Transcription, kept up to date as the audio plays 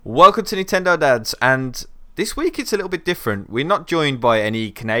Welcome to Nintendo Dads, and this week it's a little bit different. We're not joined by any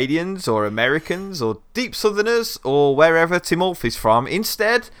Canadians or Americans or Deep Southerners or wherever Tim Wolf is from.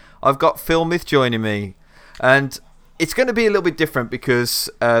 Instead, I've got Phil Myth joining me, and it's going to be a little bit different because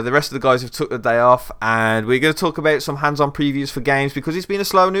the rest of the guys have took the day off, and we're going to talk about some hands-on previews for games because it's been a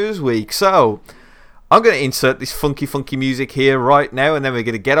slow news week. So I'm going to insert this funky music here right now, and then we're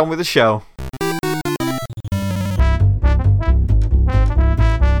going to get on with the show.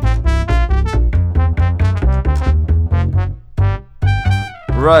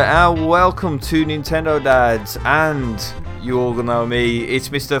 Right, and welcome to Nintendo Dads, and you all know me, it's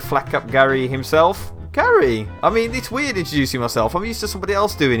Mr. Flat Cap Gary himself. Gary! I mean, it's weird introducing myself, I'm used to somebody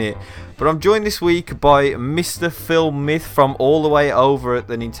else doing it. But I'm joined this week by Mr. Phil Myth from all the way over at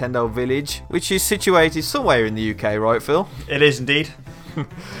the Nintendo Village, which is situated somewhere in the UK, right Phil? It is indeed.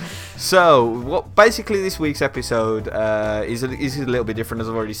 So, basically this week's episode is a little bit different, as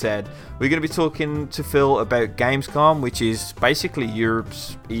I've already said. We're going to be talking to Phil about Gamescom, which is basically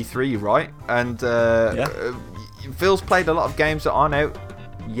Europe's E3, right? And Phil's played a lot of games that aren't out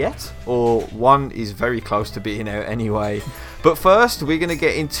yet, or one is very close to being out anyway. But first, we're going to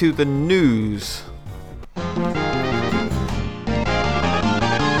get into the news.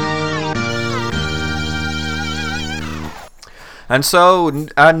 And so,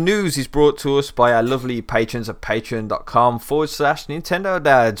 our news is brought to us by our lovely patrons at patreon.com/Nintendo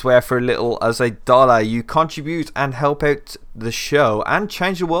Dads, where for a little as $1 you contribute and help out the show and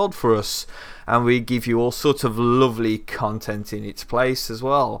change the world for us. And we give you all sorts of lovely content in its place as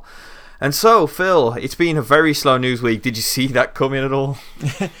well. And so, Phil, it's been a very slow news week. Did you see that coming at all?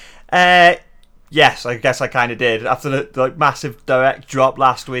 Yes, I guess I kind of did. After the massive direct drop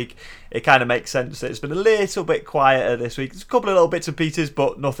last week, it kind of makes sense that it's been a little bit quieter this week. There's a couple of little bits and pieces,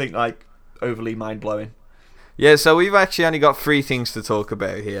 but nothing like overly mind-blowing. Yeah, so we've actually only got 3 things to talk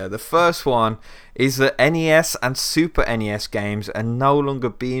about here. The first one is that NES and Super NES games are no longer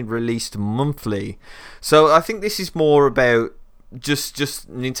being released monthly. So I think this is more about just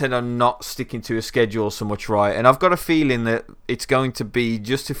Nintendo not sticking to a schedule so much, right? And I've got a feeling that it's going to be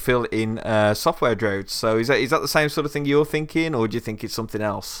just to fill in software droughts. So is that the same sort of thing you're thinking, or do you think it's something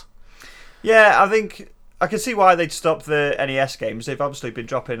else? Yeah, I think I can see why they'd stop the NES games. They've obviously been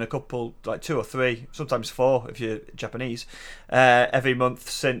dropping a couple, like 2 or 3, sometimes 4 if you're Japanese, every month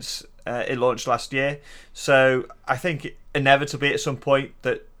since it launched last year. So I think inevitably at some point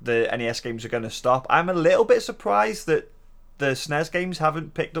that the NES games are going to stop. I'm a little bit surprised that the SNES games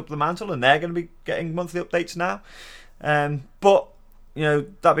haven't picked up the mantle and they're going to be getting monthly updates now. But, you know,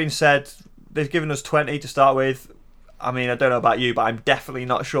 that being said, they've given us 20 to start with. I mean, I don't know about you, but I'm definitely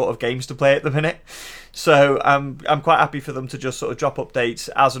not short of games to play at the minute. So I'm quite happy for them to just sort of drop updates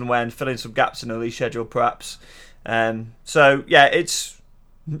as and when, fill in some gaps in the release schedule perhaps. So, yeah, it's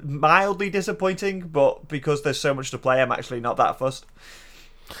mildly disappointing, but because there's so much to play, I'm actually not that fussed.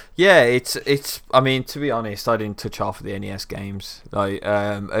 Yeah, it's. I mean, to be honest, I didn't touch half of the NES games. Like,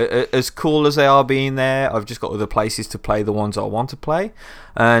 as cool as they are being there, I've just got other places to play the ones I want to play,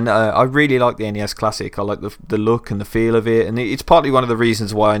 and I really like the NES Classic. I like the look and the feel of it, and it's partly one of the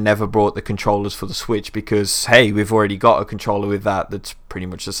reasons why I never brought the controllers for the Switch, because hey, we've already got a controller with that's pretty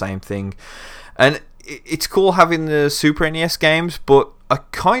much the same thing, and it's cool having the Super NES games, but I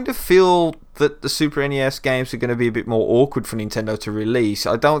kind of feel that the Super NES games are going to be a bit more awkward for Nintendo to release.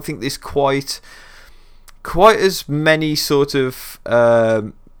 I don't think there's quite as many sort of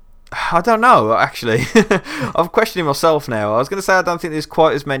I don't know, actually. I'm questioning myself now. I was going to say I don't think there's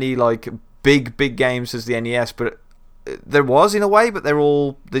quite as many like big games as the NES, but there was in a way, but they're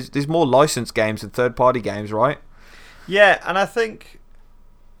all there's more licensed games than third-party games, right? Yeah, and I think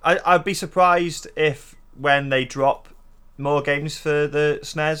I'd be surprised if when they drop more games for the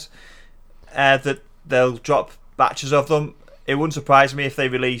SNES, that they'll drop batches of them. It wouldn't surprise me if they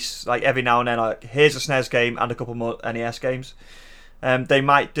release like every now and then, like here's a SNES game and a couple more NES games. They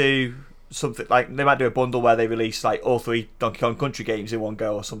might do something like they might do a bundle where they release like all 3 Donkey Kong Country games in one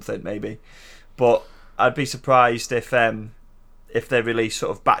go or something maybe. But I'd be surprised if they release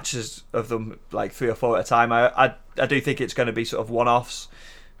sort of batches of them, like 3 or 4 at a time. I do think it's going to be sort of one-offs,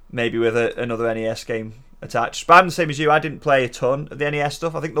 maybe with another NES game attached. But I'm the same as you. I didn't play a ton of the NES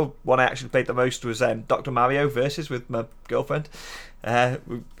stuff. I think the one I actually played the most was Dr. Mario Versus with my girlfriend.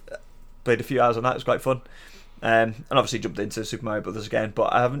 We played a few hours on that. It was quite fun. And obviously jumped into Super Mario Brothers again,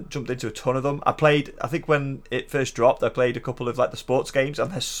 but I haven't jumped into a ton of them. I think when it first dropped, I played a couple of like the sports games,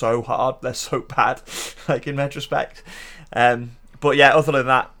 and they're so hard, they're so bad, like in retrospect. But yeah, other than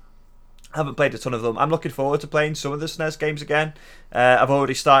that, Haven't played a ton of them. I'm looking forward to playing some of the SNES games again. I've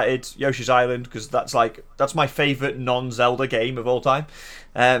already started Yoshi's Island because that's my favourite non-Zelda game of all time.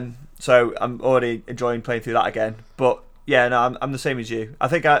 So I'm already enjoying playing through that again. But yeah, no, I'm the same as you. I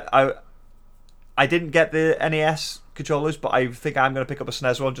think I didn't get the NES controllers, but I think I'm going to pick up a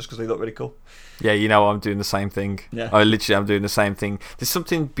SNES one just because they look really cool. Yeah, I'm doing the same thing. Yeah. I'm doing the same thing. There's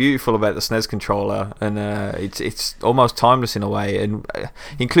something beautiful about the SNES controller, and it's almost timeless in a way. And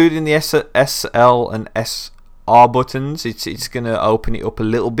including the SL and SR buttons, it's going to open it up a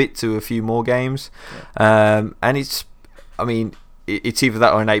little bit to a few more games. Yeah. And it's either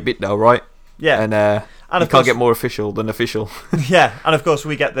that or an 8-bit though, right? Yeah. And you can't get more official than official. Yeah, and of course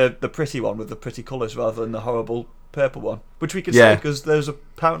we get the pretty one with the pretty colours rather than the horrible purple one, which we can say because there's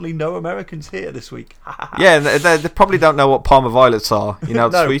apparently no Americans here this week. Yeah, they probably don't know what Parma Violets are, no.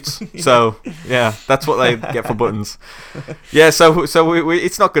 Sweets. So yeah, that's what they get for buttons. Yeah, so we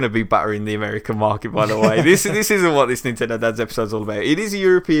it's not going to be battering the American market, by the way. This isn't what this Nintendo Dads episode's all about. It is a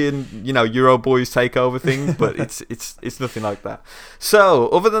European, Euro boys takeover thing, but it's nothing like that. So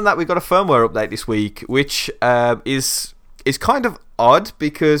other than that, we got a firmware update this week, which is kind of odd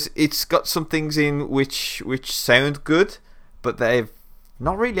because it's got some things in which sound good, but they've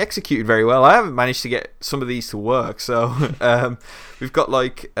not really executed very well. I haven't managed to get some of these to work. So we've got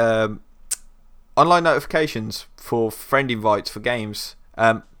online notifications for friend invites for games.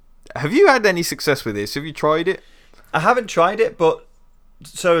 Have you had any success with this? Have you tried it? I haven't tried it, but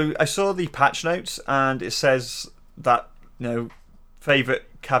so I saw the patch notes and it says that favourite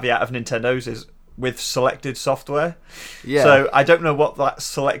caveat of Nintendo's is with selected software. Yeah. So I don't know what that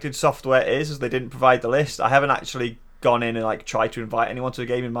selected software is, as they didn't provide the list. I haven't actually gone in and tried to invite anyone to a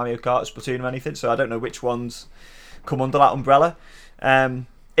game in Mario Kart, Splatoon, or anything. So I don't know which ones come under that umbrella.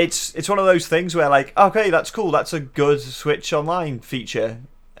 It's one of those things where okay, that's cool. That's a good Switch Online feature,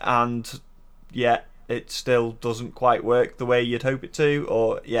 and yet it still doesn't quite work the way you'd hope it to.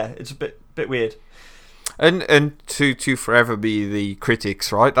 Or it's a bit weird. And to forever be the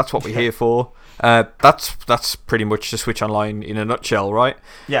critics, right? That's what we're here for. That's pretty much the Switch Online in a nutshell, right?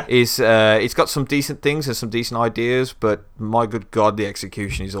 Yeah. It's got some decent things and some decent ideas, but my good God, the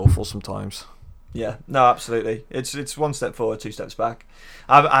execution is awful sometimes. Yeah, no, absolutely. It's one step forward, two steps back.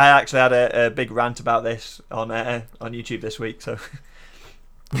 I actually had a big rant about this on YouTube this week, so.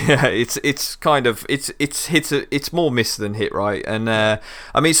 Yeah, it's kind of it's more miss than hit, right? And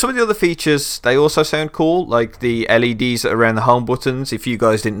some of the other features, they also sound cool, like the LEDs around the home buttons. If you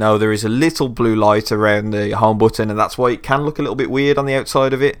guys didn't know, there is a little blue light around the home button, and that's why it can look a little bit weird on the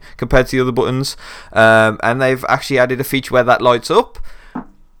outside of it compared to the other buttons. And they've actually added a feature where that lights up,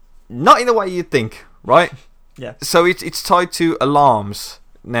 not in the way you'd think, right? Yeah. So it's tied to alarms.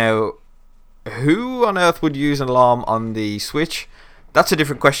 Now, who on earth would use an alarm on the Switch? That's a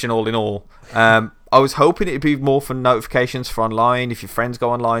different question all in all. I was hoping it'd be more for notifications for online, if your friends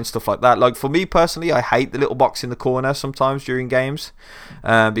go online, stuff like that. For me personally, I hate the little box in the corner sometimes during games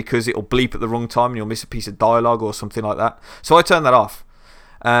because it'll bleep at the wrong time and you'll miss a piece of dialogue or something like that. So I turn that off.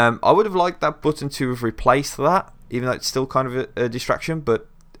 I would have liked that button to have replaced that, even though it's still kind of a distraction, but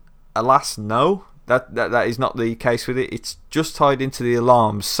alas, no. That is not the case with it. It's just tied into the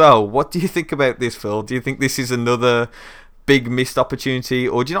alarms. So what do you think about this, Phil? Do you think this is another big missed opportunity,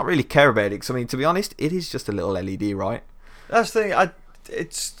 or do you not really care about it? Because to be honest, it is just a little LED, right? That's the thing.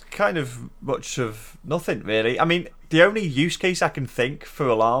 It's kind of much of nothing, really. The only use case I can think for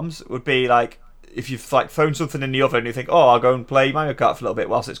alarms would be if you've thrown something in the oven and you think, oh, I'll go and play Mario Kart for a little bit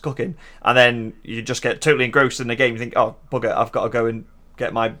whilst it's cooking, and then you just get totally engrossed in the game. You think, oh, bugger, I've got to go and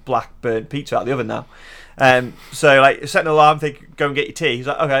get my black burnt pizza out of the oven now. So set an alarm, think, go and get your tea. He's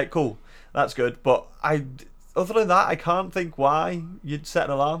like, okay, cool, that's good, but other than that, I can't think why you'd set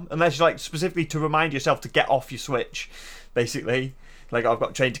an alarm. Unless specifically to remind yourself to get off your Switch, basically. I've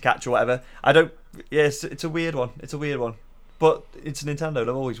got a train to catch or whatever. Yes, it's a weird one. But it's Nintendo, they're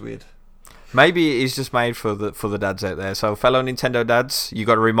always weird. Maybe it is just made for the dads out there. So fellow Nintendo dads, you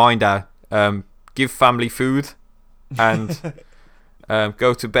got a reminder. Give family food and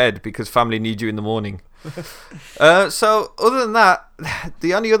go to bed because family need you in the morning. So other than that,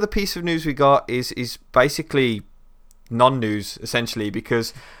 the only other piece of news we got is basically non-news, essentially,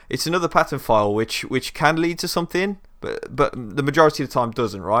 because it's another pattern file which can lead to something, but the majority of the time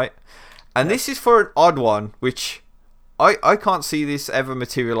doesn't, right? And this is for an odd one, which I can't see this ever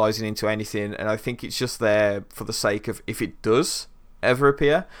materializing into anything, and I think it's just there for the sake of if it does ever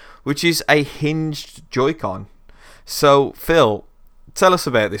appear, which is a hinged Joy-Con. So Phil, tell us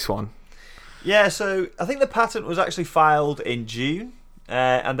about this one. Yeah, so I think the patent was actually filed in June,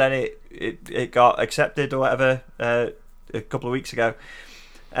 and then it got accepted or whatever a couple of weeks ago.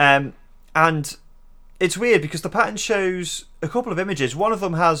 And And it's weird because the pattern shows a couple of images. One of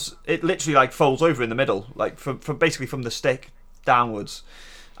them has it literally like folds over in the middle, like from basically from the stick downwards,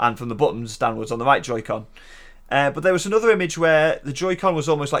 and from the buttons downwards on the right Joy-Con. But there was another image where the Joy-Con was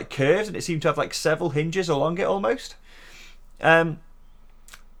almost like curved, and it seemed to have like several hinges along it almost. And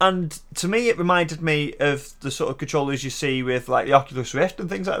to me, it reminded me of the sort of controllers you see with like the Oculus Rift and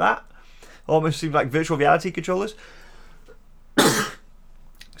things like that. Almost seemed like virtual reality controllers.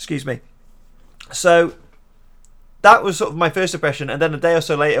 Excuse me. So that was sort of my first impression, and then a day or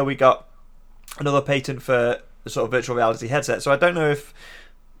so later we got another patent for the sort of virtual reality headset. So I don't know if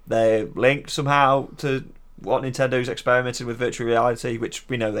they're linked somehow to what Nintendo's experimenting with virtual reality, which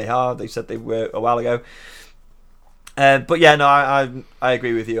we know they are. They said they were a while ago. But yeah, no, I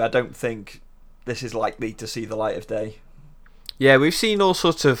agree with you. I don't think this is likely to see the light of day. Yeah, we've seen all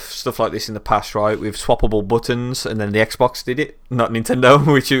sorts of stuff like this in the past, right? With swappable buttons, and then the Xbox did it, not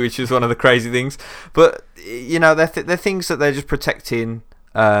Nintendo, which is one of the crazy things. But you know, they're things that they're just protecting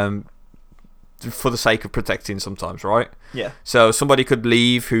for the sake of protecting sometimes, right? Yeah. So somebody could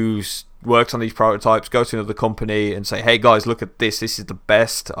leave who's worked on these prototypes, go to another company and say, "Hey guys, look at this. This is the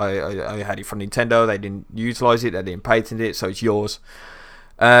best. I had it from Nintendo. They didn't utilize it. They didn't patent it, so it's yours."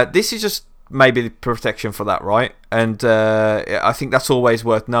 This is just maybe the protection for that, right? And I think that's always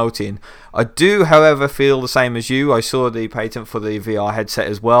worth noting. I do, however, feel the same as you. I saw the patent for the VR headset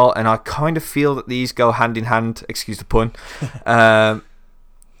as well, and I kind of feel that these go hand in hand. Excuse the pun.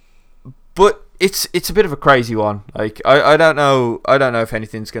 But it's a bit of a crazy one. Like I don't know if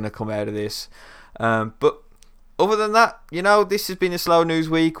anything's going to come out of this. But other than that, you know, this has been a slow news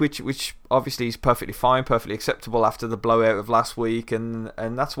week, which obviously is perfectly fine, perfectly acceptable after the blowout of last week, and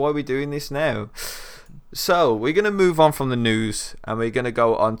that's why we're doing this now. So we're going to move on from the news, and we're going to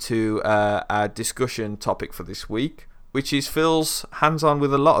go on to our discussion topic for this week, which is Phil's hands-on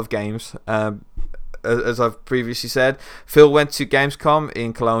with a lot of games. As I've previously said, Phil went to Gamescom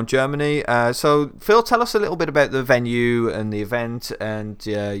in Cologne, Germany. So Phil, tell us a little bit about the venue and the event and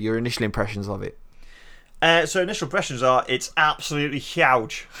your initial impressions of it. So initial impressions are it's absolutely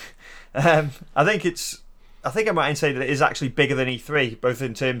huge. I think I might say that it is actually bigger than E3, both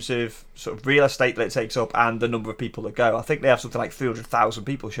in terms of sort of real estate that it takes up and the number of people that go. I think they have something like 300,000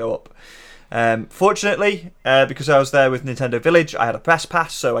 people show up. Fortunately, because I was there with Nintendo Village, I had a press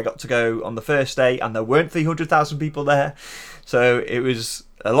pass, so I got to go on the first day, and there weren't 300,000 people there. So it was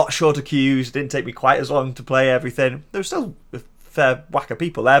a lot shorter queues. It didn't take me quite as long to play everything. There was still a fair whack of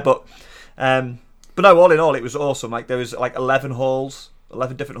people there, but no, all in all, it was awesome. Like there was like 11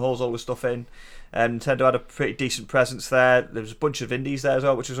 different halls, all with stuff in. Nintendo had a pretty decent presence there. There was a bunch of indies there as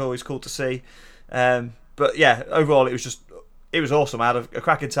well, which was always cool to see. But yeah, overall, it was awesome. I had a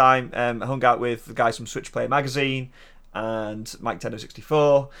cracking time. I hung out with the guys from Switch Player Magazine and Mike Nintendo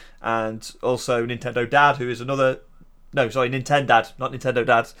 64, and also Nintendo Dad, who is another. No, sorry, Nintendad, not Nintendo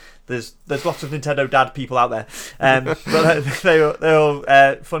Dad. There's lots of Nintendo Dad people out there, but they're all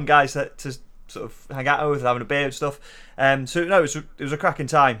fun guys to sort of hang out with, having a beer and stuff. So no, it was a cracking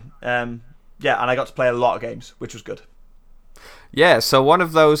time. Yeah, and I got to play a lot of games, which was good. Yeah, so one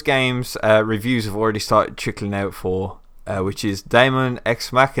of those games reviews have already started trickling out for, which is Daemon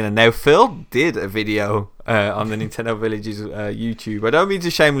X Machina. Now, Phil did a video on the Nintendo Village's YouTube. I don't mean to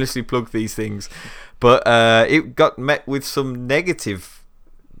shamelessly plug these things, but it got met with some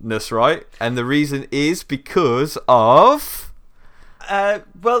negativeness, right? And the reason is because of...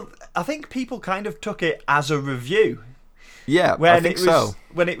 well, I think people kind of took it as a review. Yeah, I think so.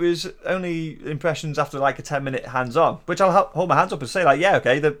 When it was only impressions after like a 10-minute hands-on, which I'll hold my hands up and say, like, yeah,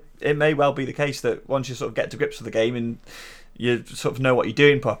 okay, it may well be the case that once you sort of get to grips with the game and you sort of know what you're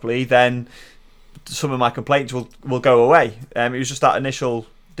doing properly, then some of my complaints will go away. It was just that initial...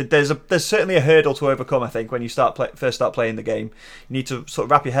 There's certainly a hurdle to overcome, I think, when you first start playing the game. You need to sort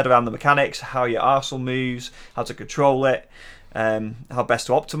of wrap your head around the mechanics, how your arsehole moves, how to control it, how best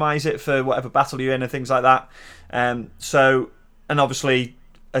to optimize it for whatever battle you're in and things like that. And obviously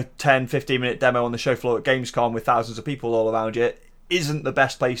a 10-15 minute demo on the show floor at Gamescom with thousands of people all around you isn't the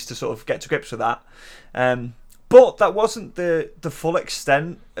best place to sort of get to grips with that. But that wasn't the full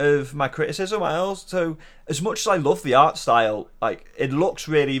extent of my criticism. So as much as I love the art style, like it looks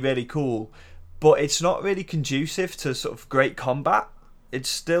really, really cool, but it's not really conducive to sort of great combat. It's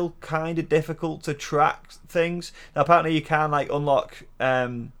still kind of difficult to track things. Now, apparently you can like unlock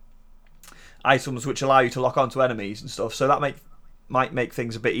items which allow you to lock onto enemies and stuff, so that might make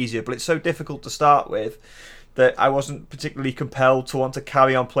things a bit easier, but it's so difficult to start with that I wasn't particularly compelled to want to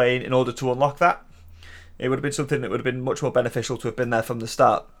carry on playing in order to unlock that. It would have been something that would have been much more beneficial to have been there from the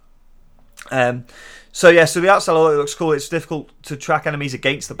start. So the art style looks cool. It's difficult to track enemies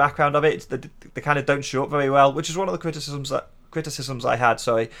against the background of it. They kind of don't show up very well, which is one of the criticisms I had.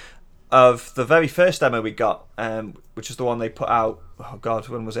 Sorry, of the very first demo we got, which is the one they put out. Oh God,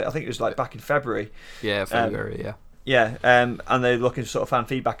 when was it? I think it was like back in February. Yeah, February. Yeah. Yeah, and they're looking for sort of fan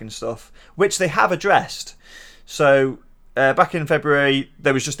feedback and stuff, which they have addressed. So back in February,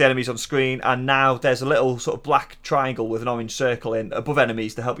 there was just the enemies on screen, and now there's a little sort of black triangle with an orange circle in above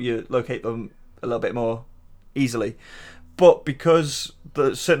enemies to help you locate them a little bit more easily. But because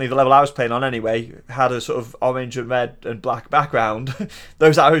certainly the level I was playing on anyway had a sort of orange and red and black background,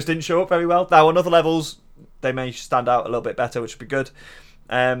 those arrows didn't show up very well. Now on other levels, they may stand out a little bit better, which would be good.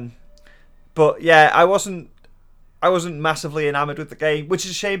 But yeah, I wasn't massively enamoured with the game, which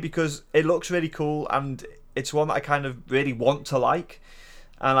is a shame because it looks really cool and it's one that I kind of really want to like.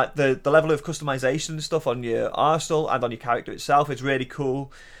 And like the level of customization and stuff on your arsenal and on your character itself is really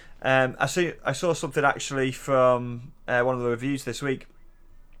cool. I saw something actually from one of the reviews this week.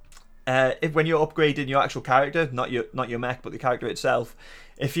 When you're upgrading your actual character, not your mech, but the character itself,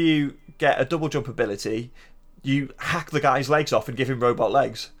 if you get a double jump ability, you hack the guy's legs off and give him robot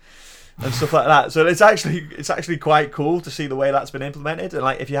legs and stuff like that. So it's actually quite cool to see the way that's been implemented. And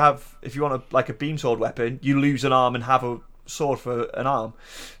like if you want a beam sword weapon, you lose an arm and have a sword for an arm.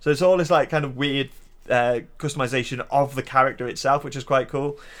 So it's all this like kind of weird customization of the character itself, which is quite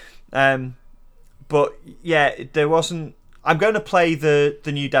cool. But yeah, there wasn't. I'm going to play the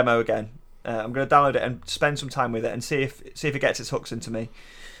new demo again. I'm going to download it and spend some time with it and see if it gets its hooks into me.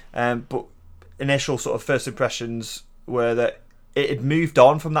 But initial sort of first impressions were that it had moved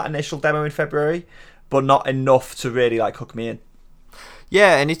on from that initial demo in February, but not enough to really like hook me in.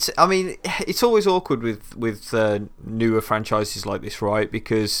 Yeah, and it's always awkward with newer franchises like this, right?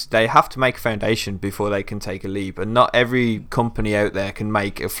 Because they have to make a foundation before they can take a leap, and not every company out there can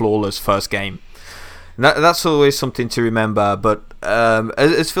make a flawless first game. And that's always something to remember. But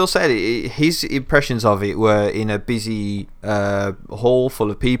as Phil said, his impressions of it were in a busy hall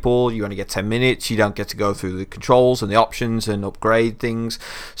full of people. You only get 10 minutes. You don't get to go through the controls and the options and upgrade things.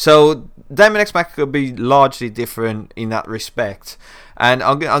 So Daemon X Machina could be largely different in that respect. And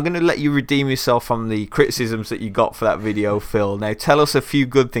I'm going to let you redeem yourself from the criticisms that you got for that video, Phil. Now, tell us a few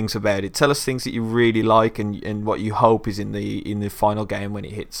good things about it. Tell us things that you really like and what you hope is in the final game when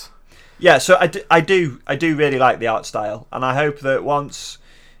it hits. Yeah, so I do really like the art style, and I hope that once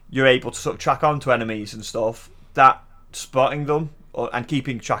you're able to sort of track onto enemies and stuff, that spotting them and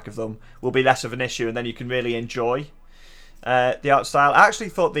keeping track of them will be less of an issue, and then you can really enjoy the art style. I actually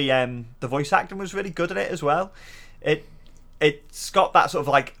thought the voice acting was really good in it as well. It's got that sort of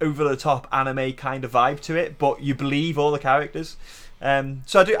like over the top anime kind of vibe to it, but you believe all the characters.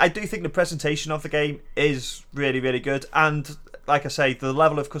 So I do think the presentation of the game is really, really good, and like I say, the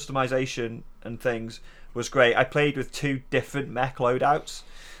level of customization and things was great. I played with 2 different mech loadouts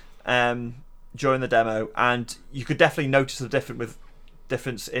during the demo, and you could definitely notice the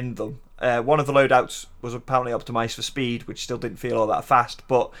difference in them. One of the loadouts was apparently optimized for speed, which still didn't feel all that fast,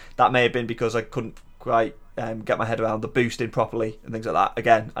 but that may have been because I couldn't quite get my head around the boosting properly and things like that.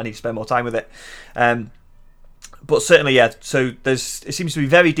 Again, I need to spend more time with it. But certainly, yeah, so it seems to be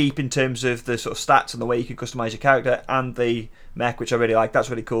very deep in terms of the sort of stats and the way you can customise your character and the mech, which I really like. That's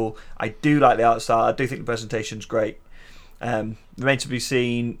really cool. I do like the art style. I do think the presentation's great. Remains to be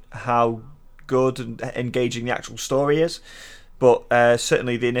seen how good and engaging the actual story is, but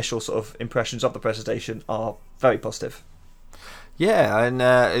certainly the initial sort of impressions of the presentation are very positive. Yeah,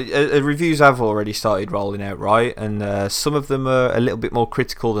 and reviews have already started rolling out, right? And some of them are a little bit more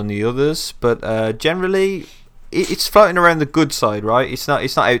critical than the others, but generally it's floating around the good side, right? It's not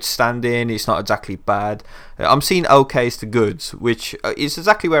outstanding, it's not exactly bad. I'm seeing okays to goods, which is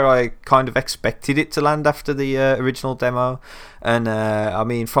exactly where I kind of expected it to land after the original demo. And I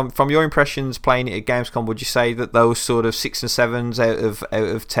mean, from your impressions playing it at Gamescom, would you say that those sort of 6 and 7s out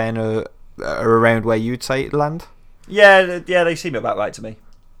of 10 are around where you'd say it land? Yeah, they seem about right to me.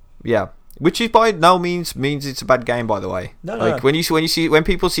 Yeah. Which is by no means it's a bad game, by the way. No. When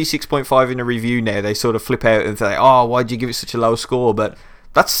people see 6.5 in a review now, they sort of flip out and say, "Oh, why'd you give it such a low score?" But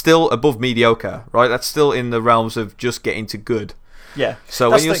that's still above mediocre, right? That's still in the realms of just getting to good. Yeah.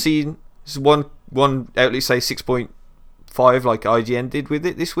 So when you're seeing one outlet say 6.5 like IGN did with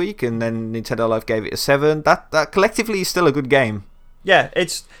it this week, and then Nintendo Life gave it a 7, that collectively is still a good game. Yeah,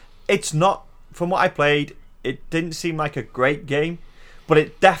 it's not, from what I played, it didn't seem like a great game. But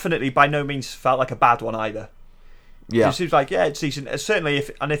it definitely by no means felt like a bad one either. Yeah. It seems like, yeah, it's decent. Certainly,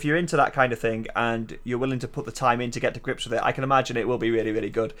 if you're into that kind of thing and you're willing to put the time in to get to grips with it, I can imagine it will be really, really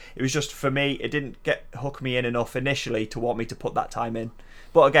good. It was just, for me, it didn't hook me in enough initially to want me to put that time in.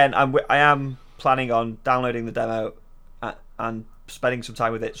 But again, I am planning on downloading the demo and spending some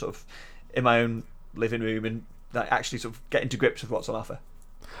time with it, sort of in my own living room, and like, actually sort of getting to grips with what's on offer.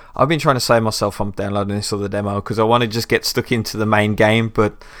 I've been trying to save myself from downloading this other demo because I want to just get stuck into the main game,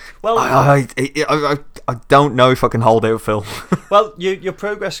 but I don't know if I can hold out, Phil. Well, your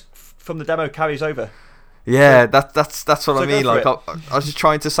progress from the demo carries over. Yeah, that's what I mean. Like, I was just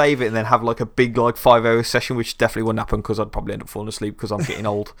trying to save it and then have like a big 5-hour session, which definitely wouldn't happen because I'd probably end up falling asleep because I'm getting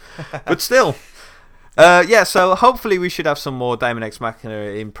old. But still, so hopefully we should have some more Daemon X Machina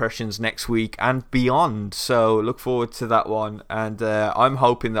impressions next week and beyond. So look forward to that one, and I'm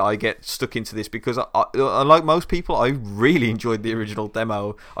hoping that I get stuck into this because unlike most people, I really enjoyed the original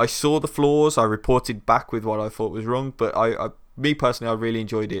demo. I saw the flaws, I reported back with what I thought was wrong, but me personally, I really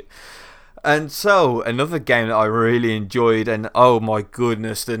enjoyed it. And so, another game that I really enjoyed, and oh my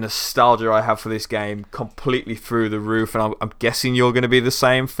goodness, the nostalgia I have for this game completely through the roof, and I'm guessing you're going to be the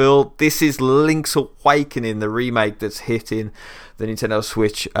same, Phil. This is Link's Awakening, the remake that's hitting the Nintendo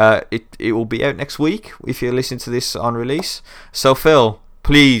Switch. It will be out next week if you're listening to this on release. So, Phil,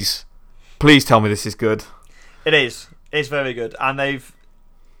 please tell me this is good. It is. It's very good, and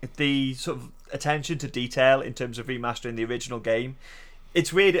the sort of attention to detail in terms of remastering the original game.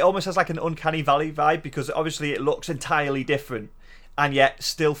 It's weird. It almost has like an Uncanny Valley vibe because obviously it looks entirely different and yet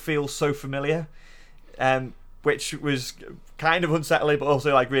still feels so familiar, which was kind of unsettling but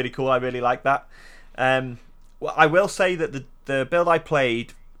also like really cool. I really like that. Well, I will say that the build I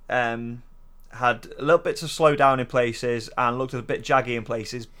played had a little bit of slow down in places and looked a bit jaggy in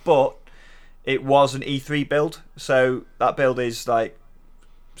places, but it was an E3 build, so that build is like,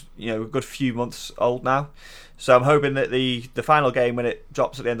 a good few months old now. So I'm hoping that the final game, when it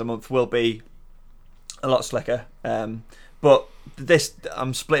drops at the end of the month, will be a lot slicker. But this,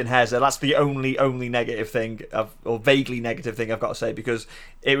 I'm splitting hairs there. That's the only negative thing, or vaguely negative thing I've got to say, because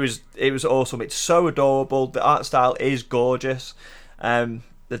it was awesome. It's so adorable. The art style is gorgeous. The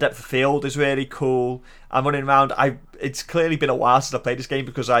depth of field is really cool. I'm running around. It's clearly been a while since I played this game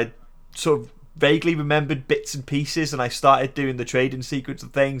because I sort of vaguely remembered bits and pieces, and I started doing the trading sequence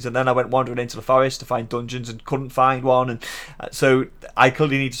of things, and then I went wandering into the forest to find dungeons and couldn't find one, and so I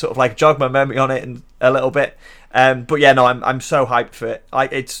clearly need to sort of like jog my memory on it and a little bit. But yeah, no, I'm so hyped for it.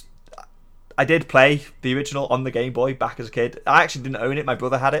 I did play the original on the Game Boy back as a kid. I actually didn't own it. My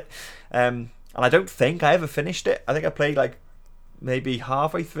brother had it, and I don't think I ever finished it. I think I played like maybe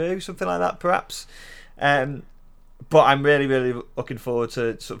halfway through, something like that, perhaps. But I'm really, really looking forward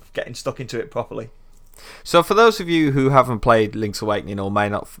to sort of getting stuck into it properly. So for those of you who haven't played Link's Awakening or may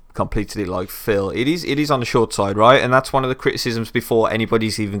not have completed it like Phil, it is on the short side, right? And that's one of the criticisms before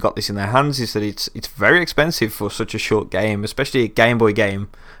anybody's even got this in their hands, is that it's very expensive for such a short game, especially a Game Boy game,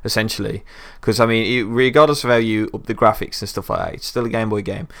 essentially. Because, I mean, regardless of how you up the graphics and stuff like that, it's still a Game Boy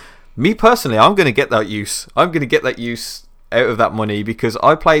game. Me personally, I'm going to get that use. I'm going to get that use out of that money because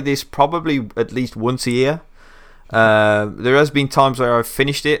I play this probably at least once a year. There has been times where I've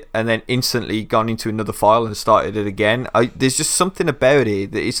finished it and then instantly gone into another file and started it again. There's just something about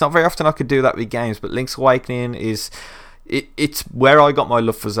it. It's not very often I could do that with games, but Link's Awakening it's where I got my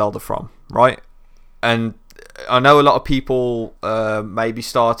love for Zelda from, right? And I know a lot of people maybe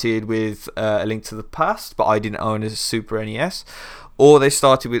started with A Link to the Past, but I didn't own a Super NES. Or they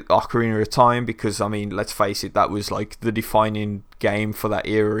started with Ocarina of Time because, I mean, let's face it, that was like the defining game for that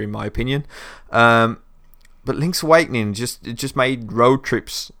era, in my opinion. But Link's Awakening just made road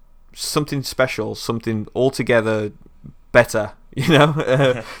trips something special, something altogether better,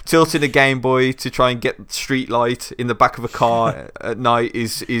 Tilting a Game Boy to try and get street light in the back of a car at night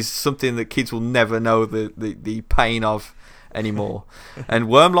is something that kids will never know the pain of anymore. And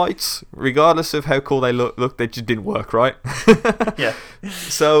worm lights, regardless of how cool they look, they just didn't work, right? Yeah.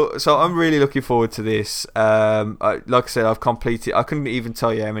 So I'm really looking forward to this. Like I said, I've completed. I couldn't even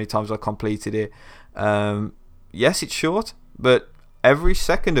tell you how many times I completed it. Yes, it's short, but every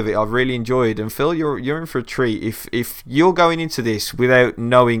second of it I've really enjoyed. And Phil, you're in for a treat. If you're going into this without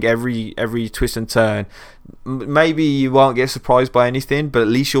knowing every twist and turn, maybe you won't get surprised by anything, but at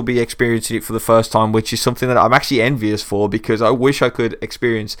least you'll be experiencing it for the first time, which is something that I'm actually envious for, because I wish I could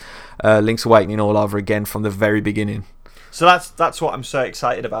experience Link's Awakening all over again from the very beginning. So that's what I'm so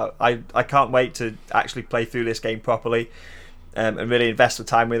excited about. I can't wait to actually play through this game properly, and really invest the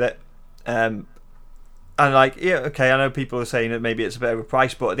time with it. And like, yeah, okay, I know people are saying that maybe it's a bit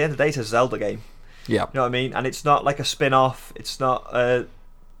overpriced, but at the end of the day, it's a Zelda game. Yeah. You know what I mean? And it's not like a spin-off. It's not a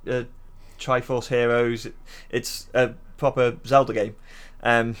Triforce Heroes. It's a proper Zelda game.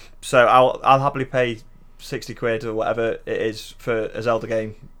 So I'll happily pay 60 quid or whatever it is for a Zelda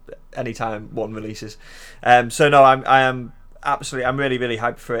game anytime one releases. So no, I am absolutely. I'm really, really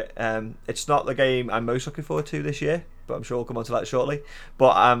hyped for it. It's not the game I'm most looking forward to this year, but I'm sure we'll come on to that shortly.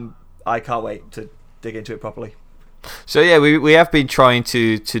 But I can't wait to dig into it properly. So yeah, we have been trying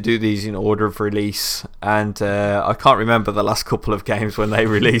to do these in order of release, and I can't remember the last couple of games when they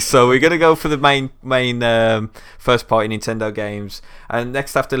released. So we're gonna go for the main first party Nintendo games, and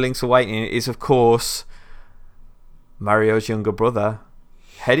next after Link's Awakening is of course Mario's younger brother,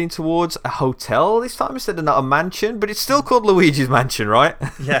 heading towards a hotel this time instead of not a mansion, but it's still called Luigi's Mansion, right?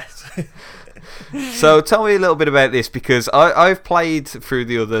 Yes. So tell me a little bit about this, because I've played through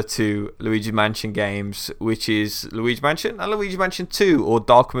the other two Luigi Mansion games, which is Luigi Mansion and Luigi Mansion 2, or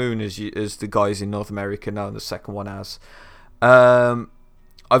Dark Moon as the guys in North America know the second one as.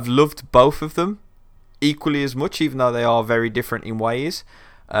 I've loved both of them equally as much, even though they are very different in ways.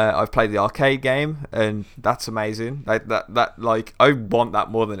 I've played the arcade game, and that's amazing. Like I want that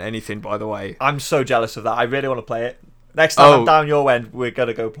more than anything, by the way. I'm so jealous of that. I really want to play it. Next time I'm down your end, we're going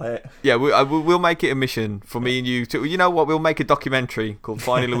to go play it. Yeah, we'll make it a mission for me and you to... You know what? We'll make a documentary called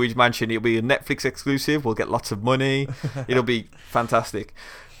Finding Luigi Mansion. It'll be a Netflix exclusive. We'll get lots of money. It'll be fantastic.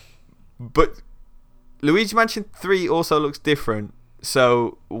 But Luigi Mansion 3 also looks different.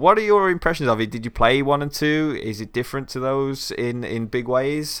 So what are your impressions of it? Did you play 1 and 2? Is it different to those in big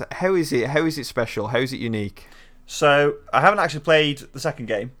ways? How is it? How is it special? How is it unique? So I haven't actually played the second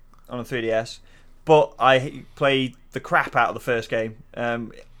game on a 3DS, but I played the crap out of the first game.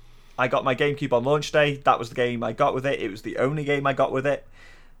 I got my GameCube on launch day. That was the game I got with it. It was the only game I got with it.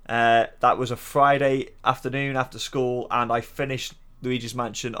 That was a Friday afternoon after school, and I finished Luigi's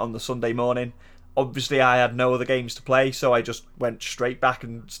Mansion on the Sunday morning. Obviously, I had no other games to play, so I just went straight back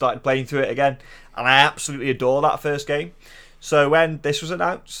and started playing through it again. And I absolutely adore that first game. So when this was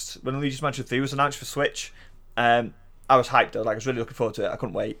announced, when Luigi's Mansion 3 was announced for Switch, I was hyped. I was really looking forward to it. I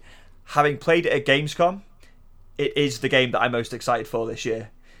couldn't wait. Having played it at Gamescom, it is the game that I'm most excited for this year.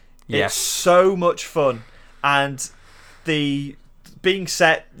 Yes. It's so much fun, and the being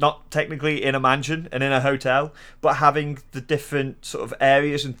set not technically in a mansion and in a hotel, but having the different sort of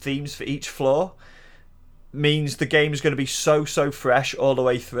areas and themes for each floor means the game is going to be so fresh all the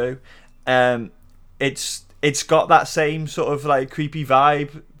way through. It's got that same sort of like creepy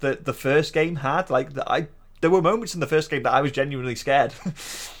vibe that the first game had. Like there were moments in the first game that I was genuinely scared.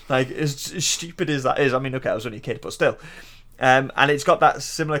 Like, as stupid as that is, I mean, okay, I was only a kid, but still. And it's got that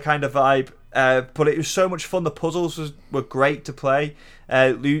similar kind of vibe. But it was so much fun. The puzzles were great to play.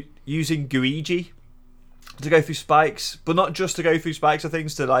 Using Guigi to go through spikes, but not just to go through spikes, or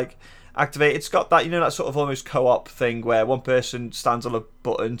things to like activate. It's got that, that sort of almost co-op thing where one person stands on a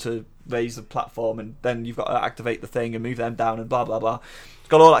button to raise the platform, and then you've got to activate the thing and move them down and blah blah blah. It's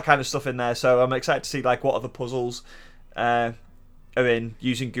got all that kind of stuff in there. So I'm excited to see like what other puzzles are in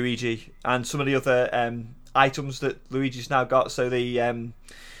using Guigi, and some of the other items that Luigi's now got. So the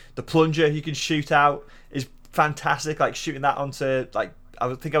plunger you can shoot out is fantastic. Like shooting that onto, like,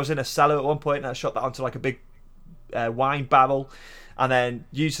 I think I was in a cellar at one point and I shot that onto like a big wine barrel, and then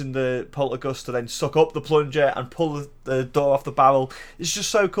using the poltergust to then suck up the plunger and pull the door off the barrel. It's just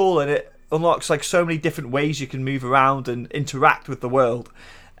so cool, and it unlocks like so many different ways you can move around and interact with the world.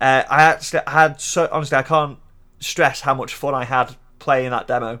 Honestly, I can't stress how much fun I had playing that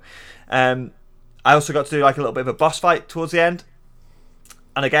demo. I also got to do like a little bit of a boss fight towards the end,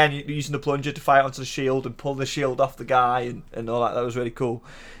 and again using the plunger to fire onto the shield and pull the shield off the guy and all that. That was really cool.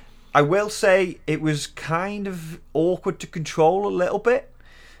 I will say it was kind of awkward to control a little bit,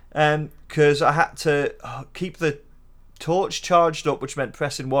 because I had to keep the torch charged up, which meant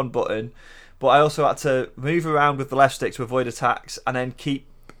pressing one button, but I also had to move around with the left stick to avoid attacks, and then keep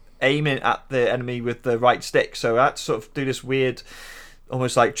aiming at the enemy with the right stick. So I had to sort of do this weird,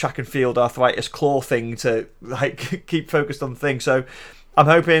 almost like track and field arthritis claw thing to like keep focused on the thing. So I'm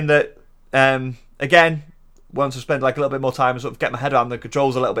hoping that again, once I spend like a little bit more time and sort of get my head around the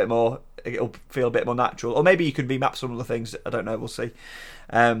controls a little bit more, it'll feel a bit more natural. Or maybe you can remap some of the things. I don't know. We'll see.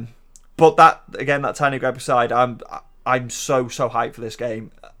 But that again, that tiny grab aside, I'm so hyped for this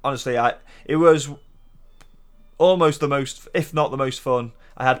game. Honestly, it was almost the most, if not the most fun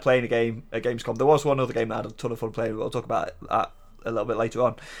I had playing a game at Gamescom. There was one other game that I had a ton of fun playing, but I'll talk about that a little bit later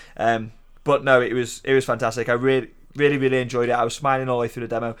on. But no, it was fantastic. I really enjoyed it. I was smiling all the way through the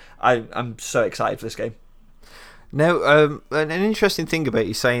demo. I'm so excited for this game. Now, an interesting thing about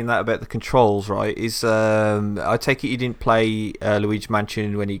you saying that about the controls, right, is I take it you didn't play Luigi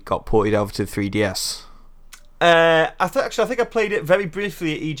Mansion when it got ported over to the 3DS. I think I played it very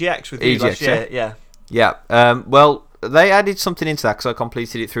briefly at EGX with you last year. Yeah. Well, they added something into that because I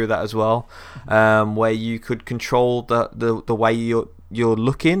completed it through that as well, where you could control the way you're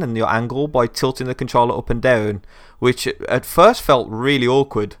looking and your angle by tilting the controller up and down, which at first felt really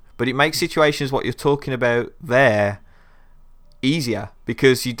awkward, but it makes situations what you're talking about there easier,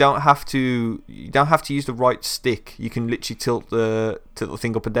 because you don't have to use the right stick. You can literally tilt the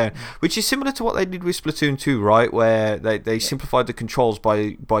thing up and down, which is similar to what they did with Splatoon 2, right, where they simplified the controls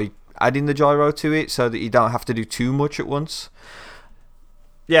by adding the gyro to it so that you don't have to do too much at once.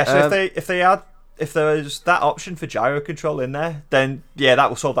 Yeah, so if there was that option for gyro control in there, then yeah, that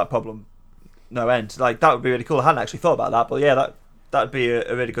will solve that problem no end. Like, that would be really cool. I hadn't actually thought about that, but yeah, that'd be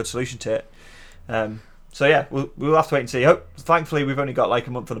a really good solution to it. So yeah, we'll have to wait and see. Thankfully, we've only got like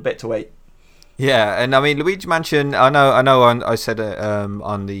a month and a bit to wait. Yeah, and I mean, Luigi Mansion. I know. I said it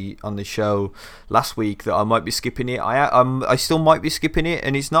on the show last week that I might be skipping it. I still might be skipping it,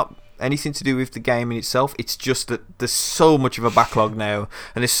 and it's not anything to do with the game in itself. It's just that there's so much of a backlog now,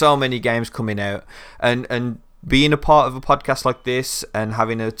 and there's so many games coming out, and being a part of a podcast like this and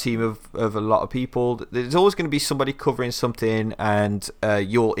having a team of a lot of people, there's always going to be somebody covering something, and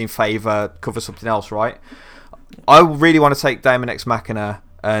you're in favour cover something else, right? I really want to take Daemon X Machina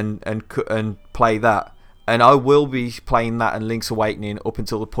and play that, and I will be playing that and Link's Awakening up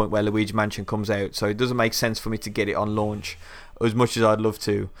until the point where Luigi Mansion comes out, so it doesn't make sense for me to get it on launch as much as I'd love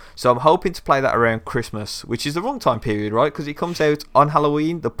to. So I'm hoping to play that around Christmas, which is the wrong time period, right? Because it comes out on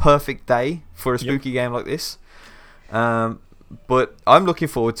Halloween, the perfect day for a spooky game like this. But I'm looking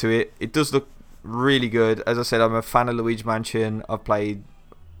forward to it. It does look really good. As I said, I'm a fan of Luigi Mansion. I've played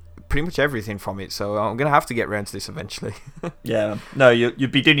pretty much everything from it, so I'm going to have to get around to this eventually. Yeah, no,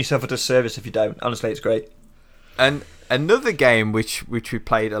 you'd be doing yourself a disservice if you don't. Honestly, it's great. And another game which we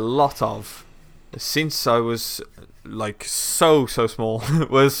played a lot of since I was like so small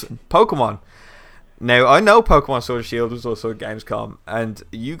was Pokemon. Now, I know Pokemon Sword and Shield was also at Gamescom, and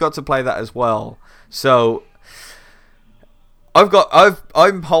you got to play that as well. So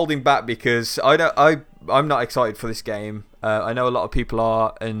I'm holding back because I'm not excited for this game. I know a lot of people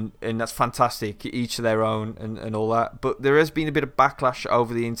are, and that's fantastic, each to their own and all that. But there has been a bit of backlash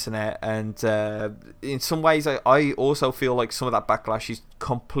over the internet, and in some ways I also feel like some of that backlash is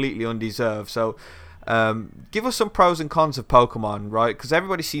completely undeserved. So give us some pros and cons of Pokemon, right? Because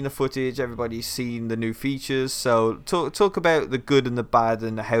everybody's seen the footage, everybody's seen the new features. So talk about the good and the bad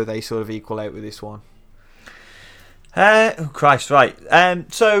and how they sort of equal out with this one. Oh Christ, right.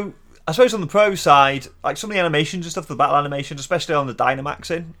 So I suppose on the pro side, like some of the animations and stuff, the battle animations, especially on the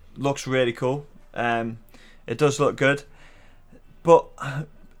Dynamaxing, looks really cool. It does look good, but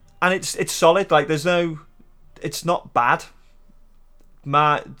and it's solid. Like it's not bad.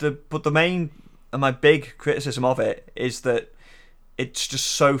 But the main and my big criticism of it is that it's just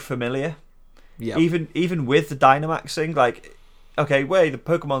so familiar. Yeah. Even with the Dynamaxing, like, okay, the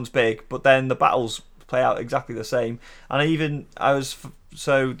Pokemon's big, but then the battles play out exactly the same. And the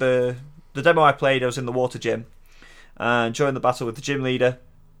demo I played, I was in the water gym, and during the battle with the gym leader,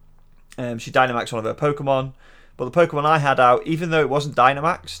 she Dynamaxed one of her Pokemon, but the Pokemon I had out, even though it wasn't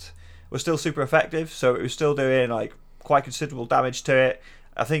Dynamaxed, was still super effective, so it was still doing like quite considerable damage to it.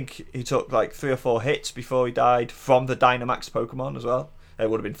 I think he took like 3 or 4 hits before he died from the Dynamaxed Pokemon as well. It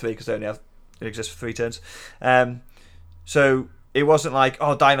would have been 3 because it exists for 3 turns. So it wasn't like,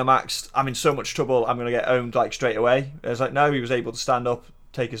 Dynamaxed, I'm in so much trouble, I'm going to get owned like straight away. It was like, no, he was able to stand up,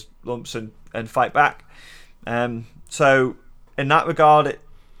 take his lumps and fight back. So in that regard,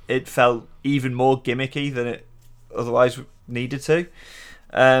 it felt even more gimmicky than it otherwise needed to.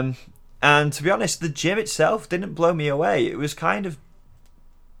 And to be honest, the gym itself didn't blow me away. It was kind of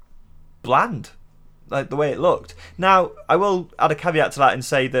bland, like the way it looked. Now, I will add a caveat to that and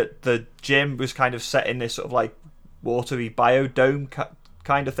say that the gym was kind of set in this sort of like watery biodome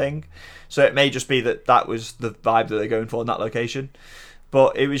kind of thing, so it may just be that was the vibe that they're going for in that location.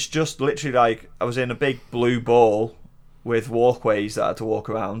 But it was just literally like I was in a big blue ball with walkways that I had to walk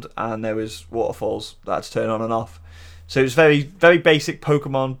around, and there was waterfalls that I had to turn on and off. So it was very, very basic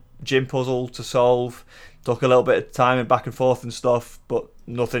Pokemon gym puzzle to solve. Took a little bit of time and back and forth and stuff, but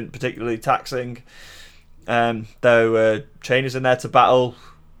nothing particularly taxing. There were trainers in there to battle,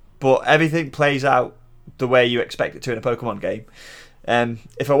 but everything plays out the way you expect it to in a Pokemon game.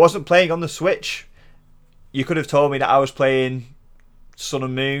 If I wasn't playing on the Switch, you could have told me that I was playing Sun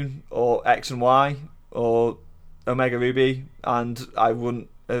and Moon or X and Y or Omega Ruby, and I wouldn't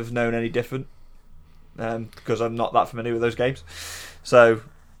have known any different, because I'm not that familiar with those games. So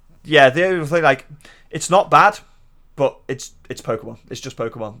yeah, the only thing, like, it's not bad, but it's Pokemon. It's just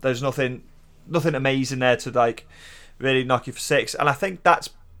Pokemon. There's nothing amazing there to like really knock you for 6, and I think that's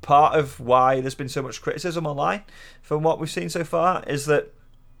part of why there's been so much criticism online from what we've seen so far, is that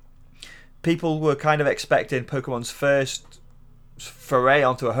people were kind of expecting Pokemon's first foray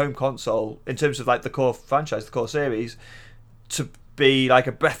onto a home console in terms of like the core franchise, the core series, to be like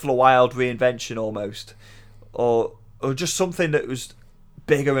a Breath of the Wild reinvention almost, or just something that was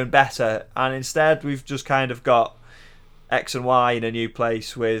bigger and better. And instead, we've just kind of got X and Y in a new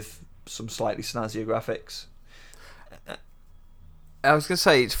place with some slightly snazzier graphics. I was going to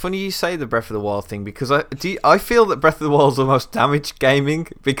say, it's funny you say the Breath of the Wild thing, because I feel that Breath of the Wild's almost damaged gaming,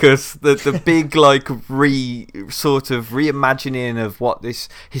 because the big like sort of reimagining of what this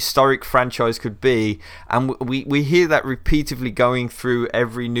historic franchise could be, and we hear that repeatedly going through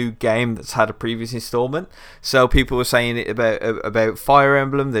every new game that's had a previous installment. So people were saying it about Fire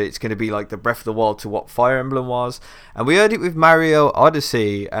Emblem, that it's going to be like the Breath of the Wild to what Fire Emblem was, and we heard it with Mario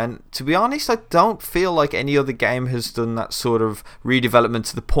Odyssey, and to be honest, I don't feel like any other game has done that sort of redevelopment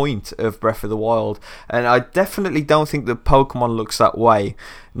to the point of Breath of the Wild, and I definitely don't think that Pokemon looks that way.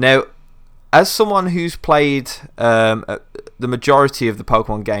 Now, as someone who's played the majority of the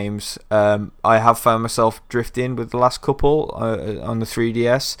Pokemon games, I have found myself drifting with the last couple on the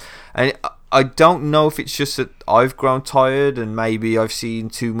 3DS, and I don't know if it's just that I've grown tired and maybe I've seen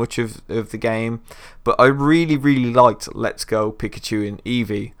too much of the game, but I really, really liked Let's Go Pikachu and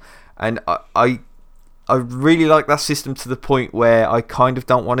Eevee, and I really like that system to the point where I kind of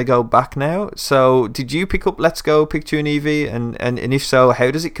don't want to go back now. So, did you pick up Let's Go Pikachu and Eevee? And if so,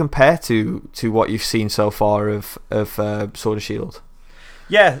 how does it compare to what you've seen so far of Sword and Shield?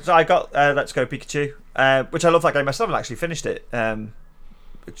 Yeah, so I got Let's Go Pikachu, which I love that game. I still haven't actually finished it,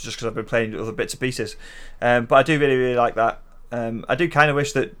 just because I've been playing other bits and pieces. But I do really, really like that. I do kind of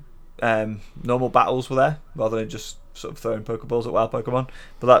wish that normal battles were there rather than just sort of throwing Pokeballs at wild Pokemon,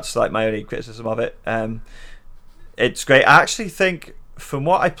 but that's like my only criticism of it. It's great. I actually think, from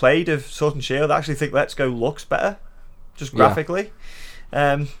what I played of Sword and Shield, I actually think Let's Go looks better, just graphically,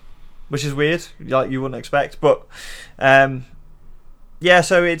 which is weird, like you wouldn't expect. But yeah,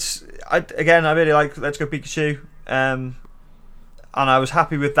 so I really like Let's Go Pikachu, and I was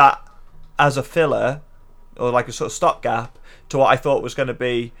happy with that as a filler, or like a sort of stopgap to what I thought was going to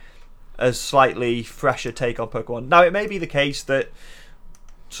be a slightly fresher take on Pokemon. Now, it may be the case that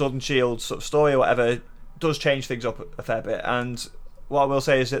Sword and Shield's sort of story or whatever does change things up a fair bit, and what I will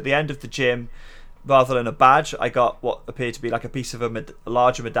say is at the end of the gym, rather than a badge, I got what appeared to be like a piece of a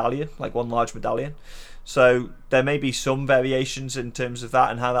larger medallion, like one large medallion. So there may be some variations in terms of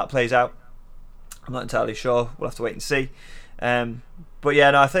that and how that plays out. I'm not entirely sure. We'll have to wait and see. But yeah,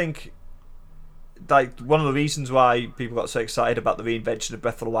 no, I think like one of the reasons why people got so excited about the reinvention of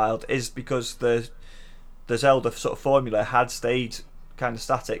Breath of the Wild is because the Zelda sort of formula had stayed kind of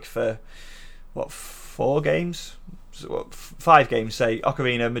static for what, 4 games? 5 games, say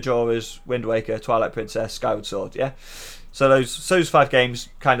Ocarina, Majora's, Wind Waker, Twilight Princess, Skyward Sword, yeah? So those 5 games,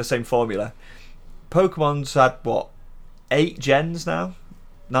 kind of same formula. Pokemon's had what, 8 gens now?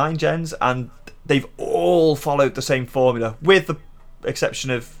 9 gens, and they've all followed the same formula, with the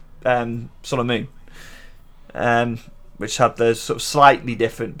exception of Sun and Moon, which had the sort of slightly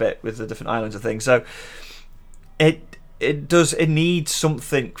different bit with the different islands and things. So it needs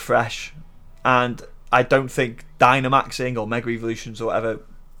something fresh, and I don't think Dynamaxing or Mega Evolutions or whatever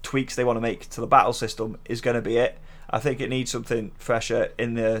tweaks they want to make to the battle system is going to be it. I think it needs something fresher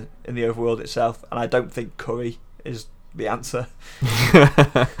in the overworld itself, and I don't think curry is the answer.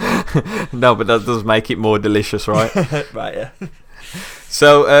 No, but that does make it more delicious, right? Right, yeah.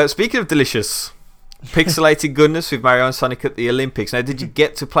 So, speaking of delicious, pixelated goodness with Mario and Sonic at the Olympics. Now, did you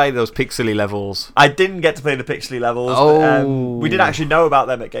get to play those pixely levels? I didn't get to play the pixely levels. Oh. We didn't actually know about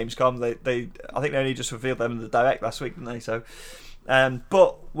them at Gamescom. I think they only just revealed them in the Direct last week, didn't they? So,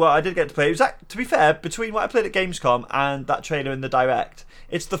 but what I did get to play, it was, to be fair, between what I played at Gamescom and that trailer in the Direct,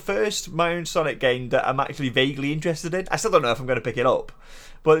 it's the first Mario and Sonic game that I'm actually vaguely interested in. I still don't know if I'm going to pick it up,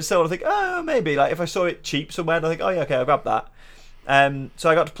 but still I think, oh, maybe. Like if I saw it cheap somewhere, I think, oh yeah, okay, I'll grab that. So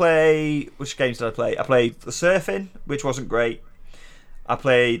I got to play, which games did I play? I played the surfing, which wasn't great. I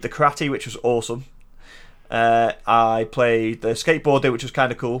played the karate, which was awesome. I played the skateboarding, which was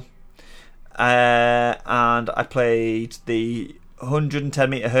kind of cool. And I played the 110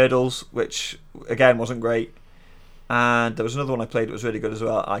 meter hurdles, which again wasn't great. And there was another one I played that was really good as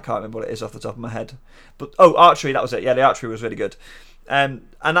well. I can't remember what it is off the top of my head. But archery, that was it. Yeah, the archery was really good. And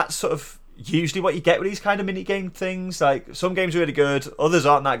that's sort of usually what you get with these kind of mini game things. Like some games are really good, others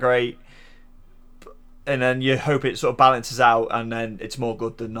aren't that great, and then you hope it sort of balances out, and then it's more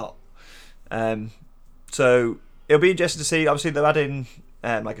good than not. So it'll be interesting to see. Obviously, they're adding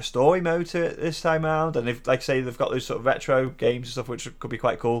like a story mode to it this time around, and if, like I say, they've got those sort of retro games and stuff, which could be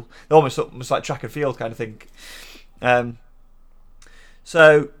quite cool. They're almost like track and field kind of thing.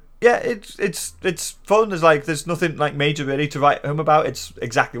 So Yeah, it's fun. There's nothing like major really to write home about. It's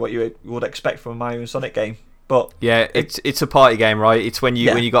exactly what you would expect from a Mario and Sonic game. But yeah, it's a party game, right? It's when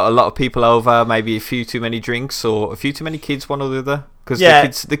you got a lot of people over, maybe a few too many drinks or a few too many kids, one or the other.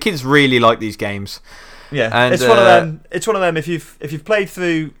 Because the kids really like these games. Yeah, and it's one of them. It's one of them. If you've played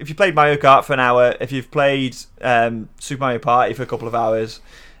Mario Kart for an hour, if you've played Super Mario Party for a couple of hours,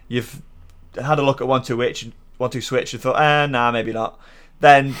 you've had a look at 1-2 Switch and thought, nah, maybe not.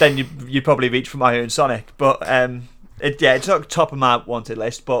 Then you'd probably reach for Mario and Sonic. But it's not top of my wanted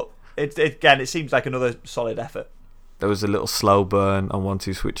list, but it seems like another solid effort. There was a little slow burn on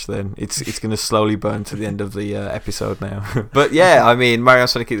 1-2 Switch then. It's going to slowly burn to the end of the episode now. But yeah, I mean, Mario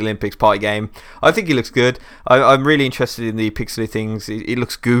Sonic at the Olympics party game. I think it looks good. I'm really interested in the pixely things. It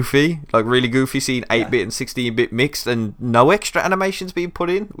looks goofy, like really goofy, seeing 8-bit and 16-bit mixed and no extra animations being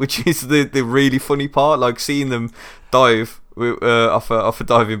put in, which is the really funny part. Like seeing them dive off a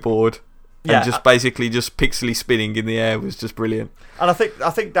diving board. And just basically just pixely spinning in the air was just brilliant. And I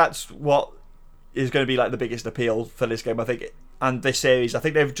think that's what is going to be like the biggest appeal for this game, I think, and this series. I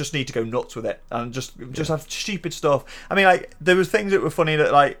think they just need to go nuts with it and just have stupid stuff. I mean, like there was things that were funny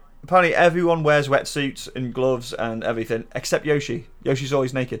that like apparently everyone wears wetsuits and gloves and everything except Yoshi. Yoshi's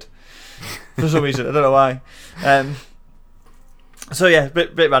always naked for some reason. I don't know why. So yeah,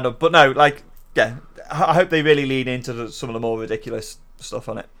 bit random, but no, like yeah. I hope they really lean into some of the more ridiculous stuff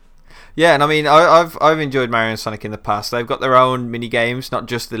on it. Yeah, and I mean, I've enjoyed Mario and Sonic in the past. They've got their own mini games, not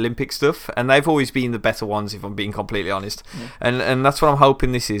just the Olympic stuff, and they've always been the better ones, if I'm being completely honest. And that's what I'm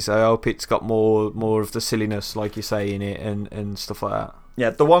hoping this is. I hope it's got more of the silliness, like you say, in it, and stuff like that.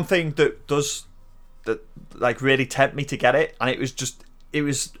 Yeah, the one thing that like really tempt me to get it, and it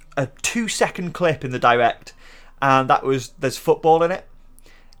was a 2-second clip in the direct, and there's football in it.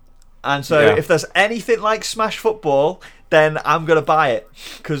 And so if there's anything like Smash Football, then I'm going to buy it,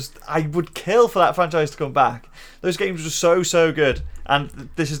 because I would kill for that franchise to come back. Those games were so good, and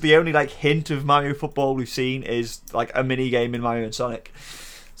this is the only like hint of Mario Football we've seen is like a mini game in Mario and Sonic.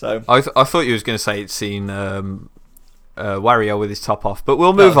 So I thought you was going to say it's seen Wario with his top off, but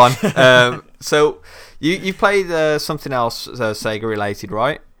we'll move on. So you played something else Sega related,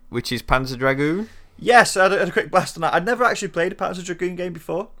 right? Which is Panzer Dragoon. Yes, I had a quick blast on that. I'd never actually played a Panzer Dragoon game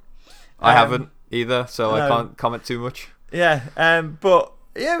before. I haven't either, so I can't comment too much. Yeah, but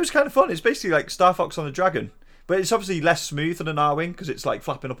yeah, it was kind of fun. It's basically like Star Fox on a dragon, but it's obviously less smooth than an R-Wing because it's like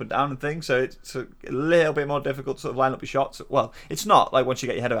flapping up and down and things, so it's a little bit more difficult to sort of line up your shots. Well, it's not, like, once you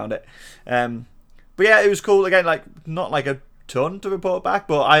get your head around it. But yeah, it was cool. Again, like, not like a ton to report back,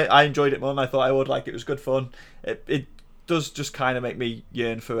 but I enjoyed it more than I thought I would. Like, it was good fun. It does just kind of make me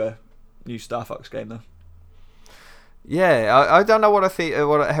yearn for a new Star Fox game, though. Yeah, I don't know what I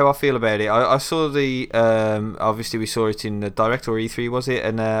feel, how I feel about it. I saw the obviously we saw it in the Direct or E3, was it?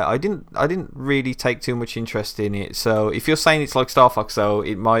 And I didn't really take too much interest in it. So if you're saying it's like Star Fox, though,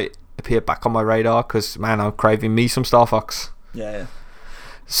 it might appear back on my radar because man, I'm craving me some Star Fox. Yeah.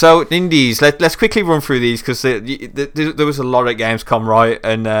 So indies, let's quickly run through these because there was a lot of games come right,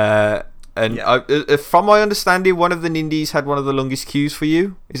 and from my understanding, one of the indies had one of the longest queues for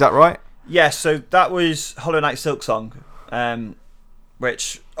you. Is that right? Yes, so that was Hollow Knight Silksong,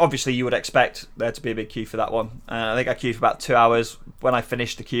 which obviously you would expect there to be a big queue for that one. I think I queued for about 2 hours. When I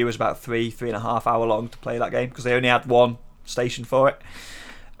finished, the queue was about 3.5 hour long to play that game because they only had one station for it.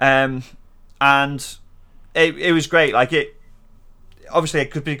 And it was great. Like it, obviously,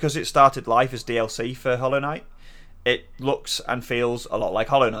 because it started life as DLC for Hollow Knight, it looks and feels a lot like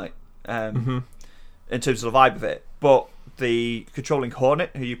Hollow Knight in terms of the vibe of it. But the controlling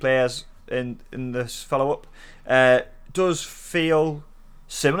Hornet, who you play as in this follow-up, does feel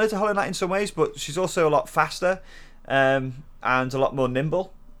similar to Hollow Knight in some ways, but she's also a lot faster and a lot more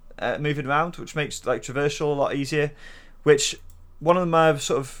nimble moving around, which makes like traversal a lot easier. Which one of the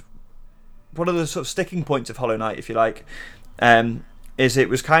sort of sticking points of Hollow Knight, if you like, is it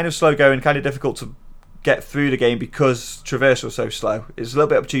was kind of slow going, kind of difficult to get through the game because traversal was so slow. It's a little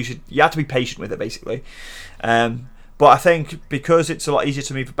bit obtuse. You have to be patient with it, basically. But I think because it's a lot easier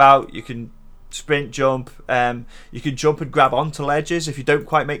to move about, you can sprint, jump, you can jump and grab onto ledges if you don't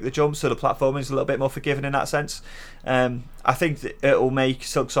quite make the jump, so the platforming is a little bit more forgiving in that sense. I think that it will make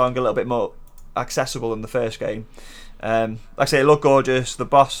Silksong a little bit more accessible than the first game. Like I say, it looked gorgeous. The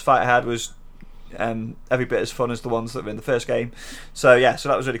boss fight I had was every bit as fun as the ones that were in the first game. So yeah, so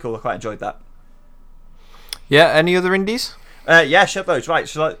that was really cool. I quite enjoyed that. Yeah, any other indies? Yeah, shut those. Right,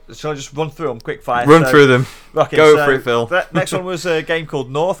 shall I just run through them quick fire? Run through them. Rocket. Go for it, Phil. The next one was a game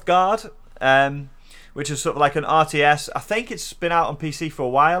called Northgard, which is sort of like an RTS. I think it's been out on PC for a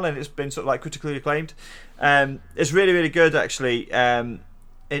while and it's been sort of like critically acclaimed. It's really, really good, actually.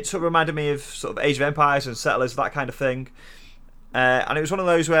 it sort of reminded me of sort of Age of Empires and Settlers, that kind of thing. And it was one of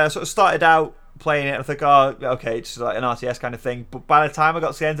those where I sort of started out playing it and I think, oh, okay, it's like an RTS kind of thing. But by the time I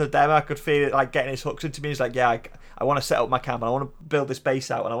got to the end of the demo, I could feel it like getting his hooks into me. It's like, yeah, I want to set up my camp and I want to build this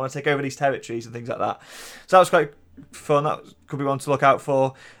base out and I want to take over these territories and things like that. So that was quite fun. That could be one to look out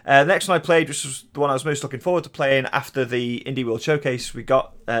for. The next one I played, which was the one I was most looking forward to playing after the Indie World Showcase we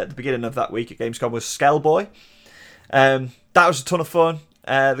got at the beginning of that week at Gamescom, was Skellboy. That was a ton of fun.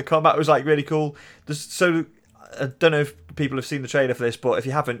 The combat was like really cool. So I don't know if people have seen the trailer for this, but if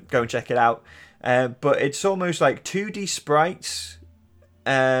you haven't, go and check it out. But it's almost like 2D sprites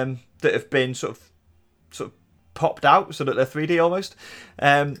that have been sort of popped out so that they're 3D almost.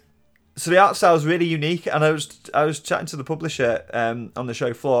 So the art style is really unique, and I was chatting to the publisher on the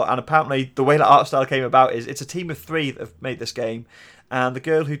show floor, and apparently the way that art style came about is it's a team of 3 that have made this game, and the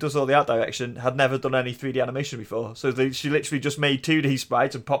girl who does all the art direction had never done any 3D animation before, so she literally just made 2D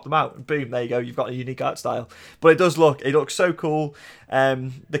sprites and popped them out, and boom, there you go, you've got a unique art style. But it looks so cool.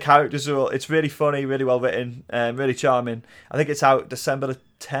 The characters it's really funny, really well written, really charming. I think it's out December the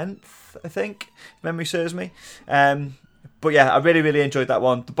 10th, I think, if memory serves me. But yeah, I really, really enjoyed that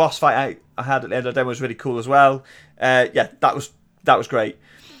one. The boss fight I had at the end of the demo was really cool as well. Yeah, that was great.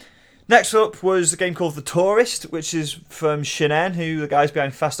 Next up was a game called The Tourist, which is from Shinen, who the guys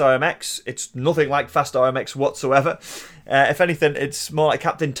behind Fast RMX. It's nothing like Fast RMX whatsoever. If anything, it's more like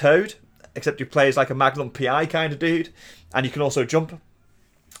Captain Toad, except you play as like a Magnum PI kind of dude, and you can also jump.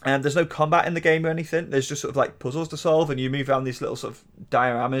 And there's no combat in the game or anything. There's just sort of like puzzles to solve, and you move around these little sort of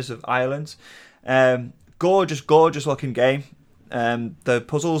dioramas of islands. Gorgeous looking game. The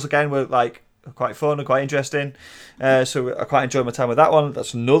puzzles again were like quite fun and quite interesting. So I quite enjoyed my time with that one.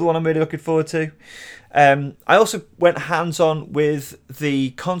 That's another one I'm really looking forward to. I also went hands-on with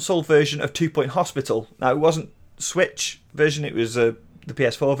the console version of 2 Point Hospital. Now it wasn't Switch version, it was the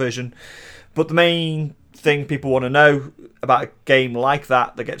PS4 version. But the main thing people want to know about a game like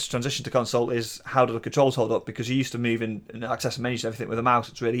that gets transitioned to console is how do the controls hold up, because you used to move in and access menus and everything with a mouse.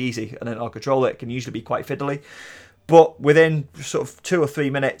 It's really easy, and then on controller it can usually be quite fiddly. But within sort of 2 or 3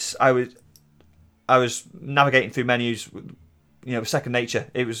 minutes, I was navigating through menus, second nature.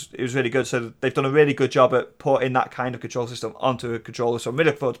 It was really good. So they've done a really good job at porting that kind of control system onto a controller. So I'm really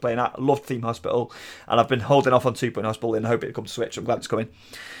looking forward to playing that. I love Theme Hospital, and I've been holding off on 2 Point Hospital in the hope it comes to Switch. I'm glad it's coming.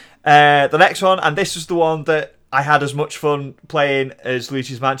 The next one, and this was the one that I had as much fun playing as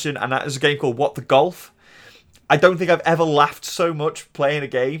Luigi's Mansion, and that is a game called What the Golf. I don't think I've ever laughed so much playing a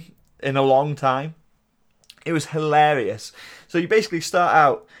game in a long time. It was hilarious. So you basically start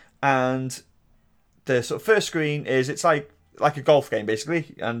out, and the sort of first screen is it's like a golf game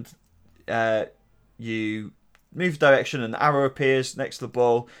basically, and you move direction, and an arrow appears next to the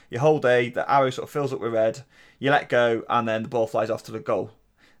ball. You hold A, the arrow sort of fills up with red. You let go, and then the ball flies off to the goal.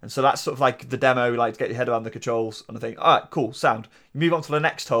 And so that's sort of like the demo, like to get your head around the controls. And I think, all right, cool, sound. You move on to the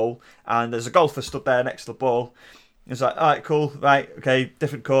next hole, and there's a golfer stood there next to the ball. It's like, all right, cool, right, okay,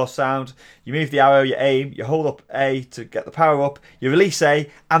 different course, sound. You move the arrow, you aim, you hold up A to get the power up, you release A,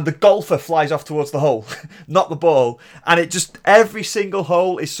 and the golfer flies off towards the hole, not the ball. And it just, every single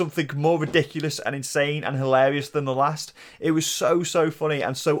hole is something more ridiculous and insane and hilarious than the last. It was so funny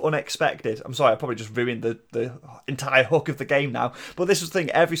and so unexpected. I'm sorry, I probably just ruined the entire hook of the game now. But this was the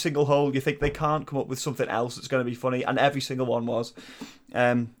thing, every single hole, you think they can't come up with something else that's going to be funny, and every single one was.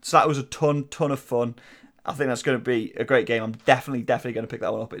 So that was a ton of fun. I think that's going to be a great game. I'm definitely going to pick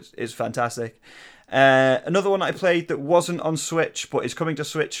that one up. It's fantastic. Another one I played that wasn't on Switch but is coming to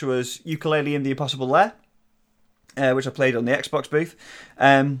Switch was Yooka-Laylee and the Impossible Lair, which I played on the Xbox booth.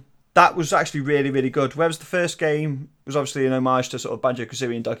 That was actually really, really good. Whereas the first game was obviously an homage to sort of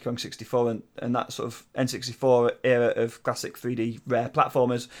Banjo-Kazooie and Donkey Kong 64 and that sort of N64 era of classic 3D rare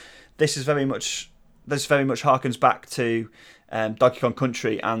platformers, this very much harkens back to Donkey Kong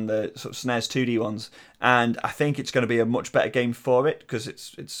Country and the sort of SNES 2D ones, and I think it's going to be a much better game for it because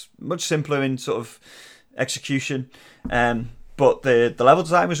it's much simpler in sort of execution. But the level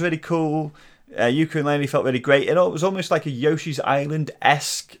design was really cool. Yooka-Laylee felt really great. It was almost like a Yoshi's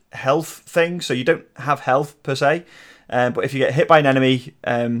Island-esque health thing, so you don't have health per se, but if you get hit by an enemy,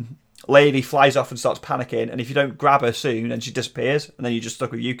 Lady flies off and starts panicking, and if you don't grab her soon, then she disappears, and then you're just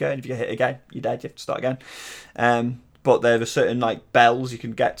stuck with Yooka, and if you get hit again, you're dead, you have to start again. But there are certain like bells you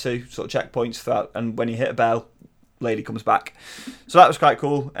can get to, sort of checkpoints throughout, and when you hit a bell, Lady comes back. So that was quite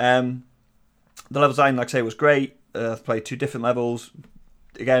cool. The level design, like I say, was great. I've played 2 different levels.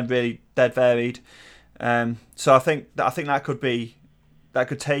 Again, really dead varied. So I think that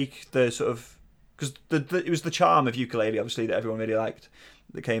could take the sort of, because it was the charm of Yooka-Laylee, obviously, that everyone really liked,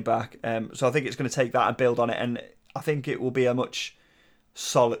 that came back. So I think it's going to take that and build on it, and I think it will be a much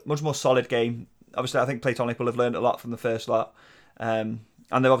much more solid game. Obviously, I think Playtonic will have learned a lot from the first lot, and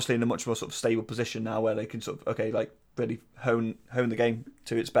they're obviously in a much more sort of stable position now where they can sort of really hone the game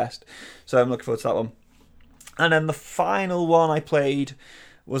to its best. So I'm looking forward to that one. And then the final one I played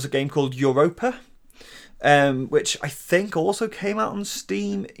was a game called Europa, which I think also came out on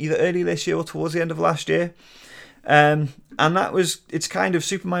Steam either early this year or towards the end of last year. And it's kind of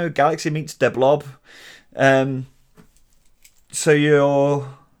Super Mario Galaxy meets De Blob. It's a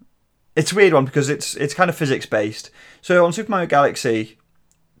weird one because it's kind of physics based. So on Super Mario Galaxy,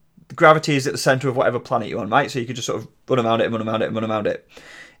 gravity is at the center of whatever planet you're on, right? So you can just sort of run around it.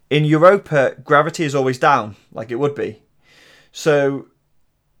 In Europa, gravity is always down, like it would be. So,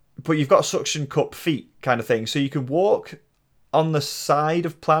 but you've got suction cup feet kind of thing. So you can walk on the side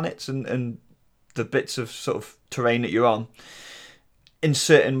of planets and the bits of sort of terrain that you're on in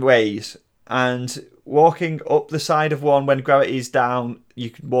certain ways. And walking up the side of one when gravity is down, you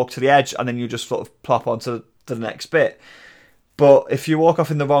can walk to the edge and then you just sort of plop onto the next bit. But if you walk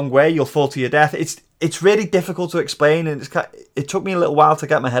off in the wrong way, you'll fall to your death. It's really difficult to explain, and it took me a little while to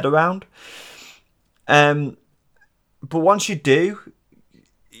get my head around. But once you do,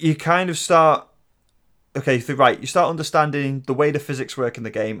 you kind of start. You start understanding the way the physics work in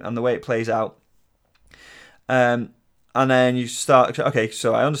the game and the way it plays out. And then you start.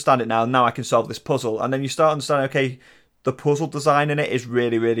 So I understand it now. Now I can solve this puzzle, and then you start understanding. The puzzle design in it is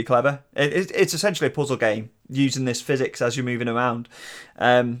really, really clever. It's essentially a puzzle game using this physics as you're moving around.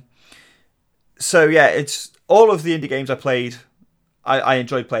 It's all of the indie games I played. I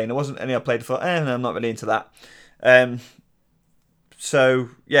enjoyed playing. There wasn't any I played before. No, I'm not really into that. It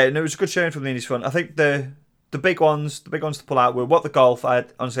was a good showing from the indies front. I think the big ones to pull out were What the Golf. I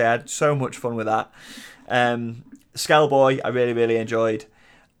had so much fun with that. Skellboy, I really, really enjoyed,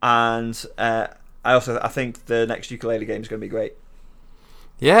 and I think the next ukulele game is going to be great.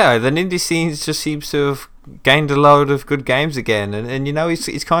 Yeah, the indie scene just seems to have gained a load of good games again, and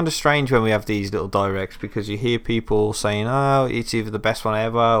it's kind of strange when we have these little directs because you hear people saying, "Oh, it's either the best one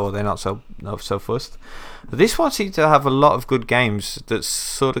ever," or they're not so fussed. But this one seems to have a lot of good games that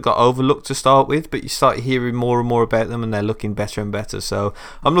sort of got overlooked to start with, but you start hearing more and more about them, and they're looking better and better. So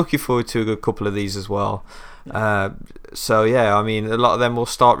I'm looking forward to a good couple of these as well. A lot of them will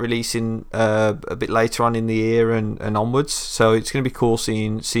start releasing a bit later on in the year and onwards, so it's going to be cool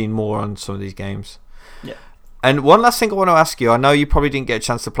seeing more on some of these games. Yeah. And one last thing I want to ask you, I know you probably didn't get a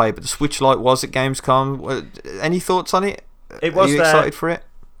chance to play, but the Switch Lite was at Gamescom. Any thoughts on it? It was. Are you excited for it?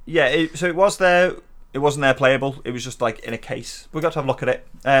 Yeah, it was there. It wasn't there playable. It was just like in a case. We got to have a look at it.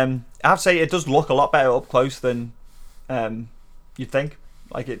 I have to say it does look a lot better up close than you'd think.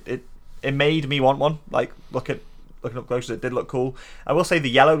 Like it made me want one. Like looking up close, it did look cool. I will say the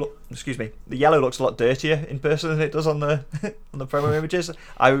yellow looks a lot dirtier in person than it does on the on the promo images.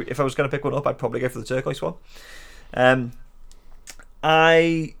 If I was going to pick one up, I'd probably go for the turquoise one.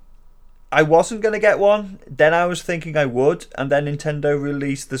 I wasn't going to get one. Then I was thinking I would, and then Nintendo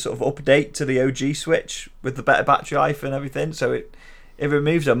released the sort of update to the OG Switch with the better battery life and everything. So it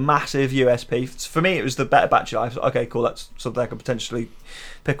removes a massive USP. For me, it was the better battery life. Okay, cool. That's something I could potentially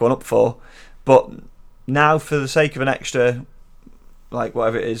pick one up for. But now, for the sake of an extra, like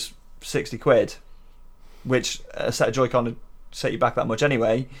whatever it is, £60, which a set of Joy-Con would set you back that much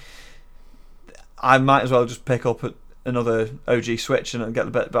anyway, I might as well just pick up another OG Switch and get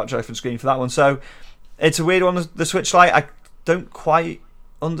the better battery life and screen for that one. So it's a weird one, the Switch Lite. I don't quite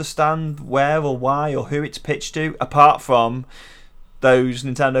understand where or why or who it's pitched to, apart from those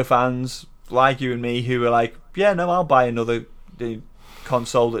Nintendo fans like you and me who are like, yeah, no, I'll buy another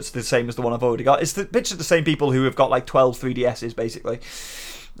console that's the same as the one I've already got. It's the pitch of the same people who have got like 12 3DSs basically.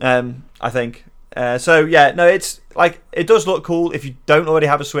 I think. It's like, it does look cool if you don't already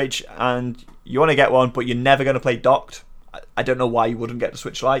have a Switch and you want to get one, but you're never going to play docked. I don't know why you wouldn't get the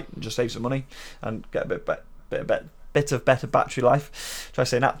Switch Lite and just save some money and get a bit of better battery life. Try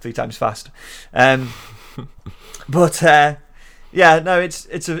saying that 3 times fast. It's a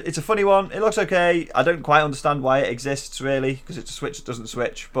funny one. It looks okay. I don't quite understand why it exists really, because it's a Switch that doesn't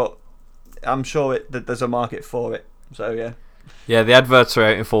switch, but I'm sure that there's a market for it. So yeah. Yeah, the adverts are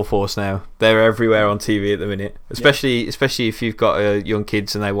out in full force now. They're everywhere on TV at the minute. Especially if you've got young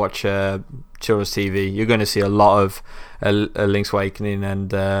kids and they watch children's TV, you're going to see a lot of Link's Awakening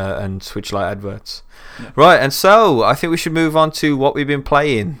and Switch Lite adverts. Yeah. Right, and so I think we should move on to what we've been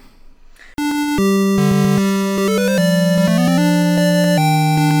playing.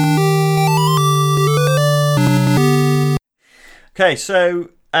 Okay, so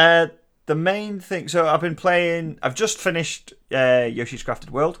the main thing. So I've just finished Yoshi's Crafted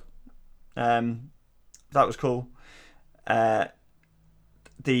World. That was cool.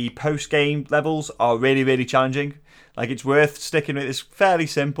 the post-game levels are really, really challenging. Like, it's worth sticking with it. It's fairly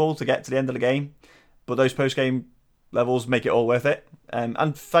simple to get to the end of the game, but those post-game levels make it all worth it.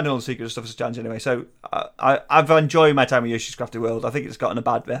 And finding all the secrets and stuff is a challenge anyway. So I've enjoyed my time with Yoshi's Crafted World. I think it's gotten a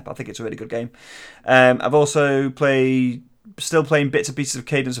bad rep. I think it's a really good game. I've also still playing bits and pieces of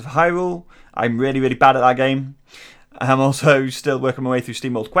Cadence of Hyrule. I'm really, really bad at that game. I'm also still working my way through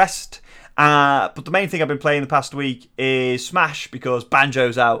SteamWorld Quest. But the main thing I've been playing the past week is Smash, because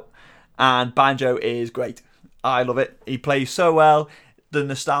Banjo's out. And Banjo is great. I love it. He plays so well. The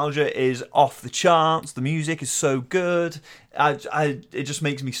nostalgia is off the charts. The music is so good. It just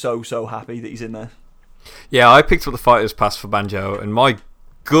makes me so, so happy that he's in there. Yeah, I picked up the Fighters Pass for Banjo, and my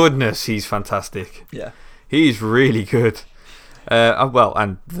goodness, he's fantastic. Yeah. He's really good. Well,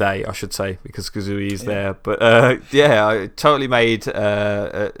 and I should say, because Kazooie is there. But yeah, I totally made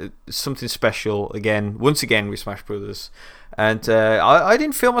something special once again with Smash Brothers. And I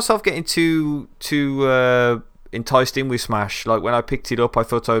didn't feel myself getting too enticed in with Smash. Like, when I picked it up, I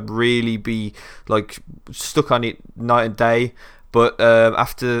thought I'd really be like stuck on it night and day. But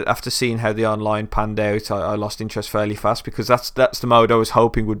after seeing how the online panned out, I lost interest fairly fast, because that's the mode I was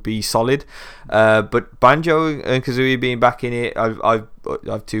hoping would be solid. But Banjo and Kazooie being back in it,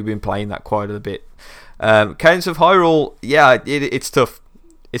 I've too been playing that quite a bit. Cadence of Hyrule, yeah, it's tough.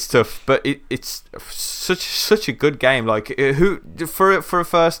 It's tough, but it's such a good game. Like, for a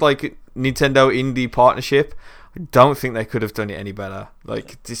first like Nintendo indie partnership, I don't think they could have done it any better.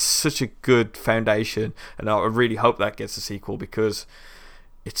 Like, it's such a good foundation, and I really hope that gets a sequel, because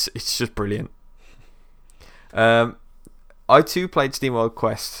it's just brilliant. I too played SteamWorld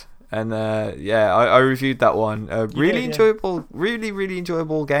Quest, and I reviewed that one. Enjoyable, really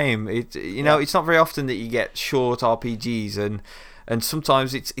enjoyable game. It's not very often that you get short RPGs, and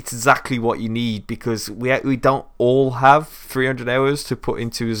sometimes it's exactly what you need, because we don't all have 300 hours to put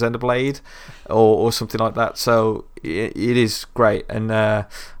into Xenoblade or something like that. So it is great. And I've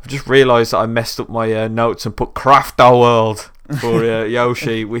just realised that I messed up my notes and put Crafter World for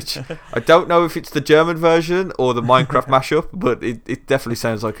Yoshi, which I don't know if it's the German version or the Minecraft mashup, but it definitely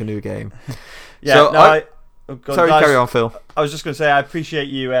sounds like a new game. Yeah, so sorry, carry on, Phil. I was just going to say, I appreciate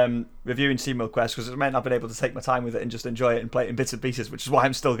you reviewing SteamWorld Quest, because it meant I've been able to take my time with it and just enjoy it and play it in bits and pieces, which is why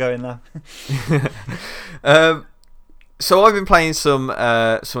I'm still going now. So I've been playing some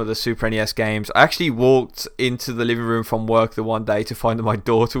of the Super NES games. I actually walked into the living room from work the one day to find that my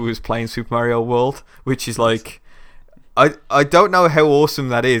daughter was playing Super Mario World, which is like, I don't know how awesome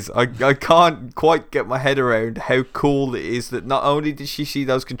that is. I can't quite get my head around how cool it is that not only did she see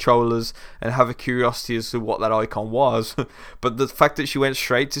those controllers and have a curiosity as to what that icon was, but the fact that she went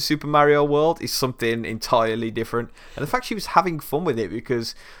straight to Super Mario World is something entirely different. And the fact she was having fun with it,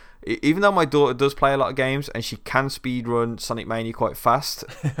 because even though my daughter does play a lot of games and she can speedrun Sonic Mania quite fast,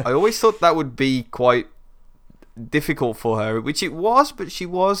 I always thought that would be quite difficult for her, which it was, but she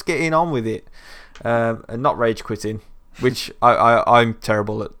was getting on with it and not rage quitting. Which I'm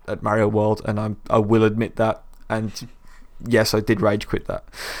terrible at Mario World, and I will admit that. And yes, I did rage quit that.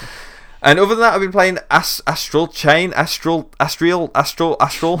 And other than that, I've been playing Astral Chain, Astral,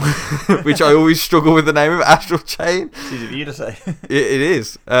 which I always struggle with the name of Astral Chain. It's easy for you to say. It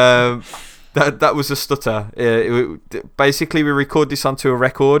is. That was a stutter. Basically, we record this onto a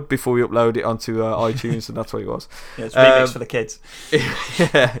record before we upload it onto iTunes, and that's what it was. Yeah, it's remixed for the kids.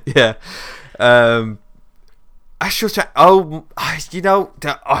 Yeah. Astral Chain.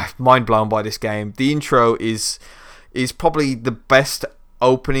 Mind blown by this game. The intro is probably the best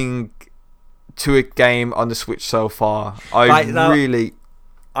opening to a game on the Switch so far. I really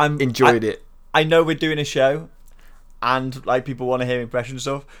enjoyed it. I know we're doing a show, and like people want to hear impressions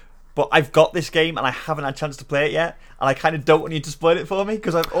and stuff, but I've got this game and I haven't had a chance to play it yet, and I kind of don't want you to spoil it for me,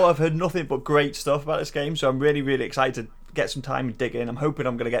 because I've heard nothing but great stuff about this game. So I'm really, really excited to get some time and dig in. I'm hoping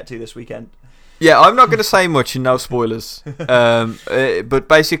I'm going to get to this weekend. Yeah, I'm not going to say much and no spoilers. But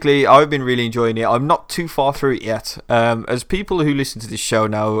basically, I've been really enjoying it. I'm not too far through it yet. As people who listen to this show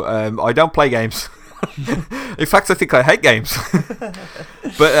know, I don't play games. In fact, I think I hate games.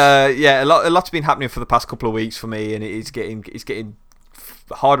 But yeah, a lot's been happening for the past couple of weeks for me, and it's getting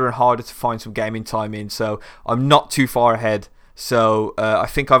harder and harder to find some gaming time in. So I'm not too far ahead. So I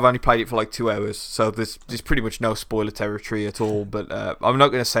think I've only played it for like 2 hours, so there's pretty much no spoiler territory at all. But I'm not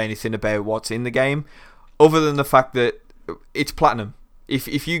going to say anything about what's in the game, other than the fact that it's platinum.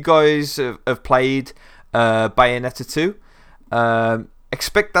 If you guys have played Bayonetta 2,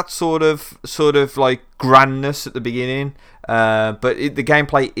 expect that sort of like grandness at the beginning, but the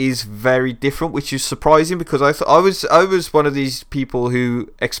gameplay is very different, which is surprising because I was one of these people who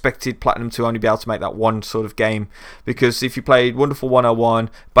expected Platinum to only be able to make that one sort of game, because if you played Wonderful 101,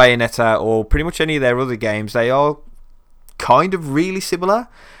 Bayonetta, or pretty much any of their other games, they are kind of really similar.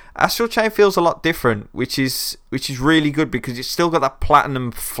 Astral Chain feels a lot different, which is really good because it's still got that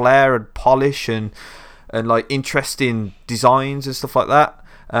Platinum flair and polish and like interesting designs and stuff like that,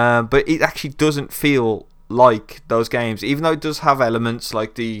 but it actually doesn't feel like those games, even though it does have elements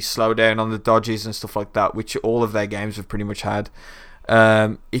like the slowdown on the dodges and stuff like that, which all of their games have pretty much had.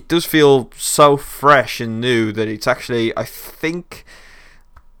 It does feel so fresh and new that it's actually, I think,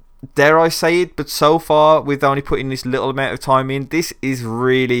 dare I say it, but so far, with only putting this little amount of time in, this is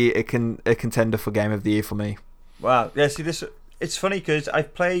really a contender for Game of the Year for me. Wow, yeah, see, it's funny because I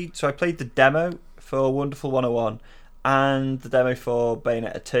played the demo for Wonderful 101 and the demo for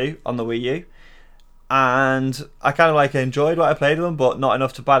Bayonetta 2 on the Wii U, and I kind of like enjoyed what I played of them, but not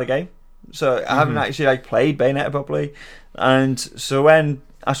enough to buy the game. So I haven't actually like played Bayonetta properly. And so when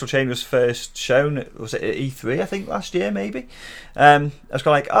Astral Chain was first shown, was it at E3 I think last year maybe, I was kind of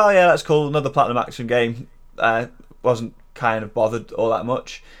like, oh yeah, that's cool, another Platinum action game. Wasn't kind of bothered all that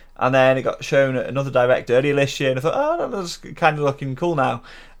much. And then it got shown at another Direct earlier this year, and I thought, oh, that's kind of looking cool now.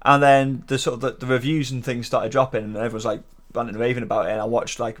 And then the sort of the reviews and things started dropping, and everyone's like ranting and raving about it. And I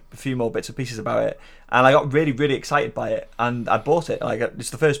watched like a few more bits and pieces about it, and I got really, really excited by it, and I bought it. Like, it's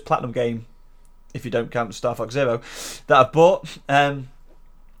the first Platinum game, if you don't count Star Fox Zero, that I bought. And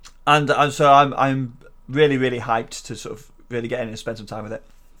so I'm really, really hyped to sort of really get in and spend some time with it.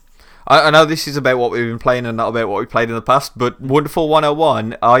 I know this is about what we've been playing and not about what we played in the past, but Wonderful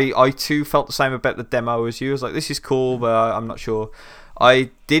 101, I too felt the same about the demo as you. I was like, this is cool, but I'm not sure. I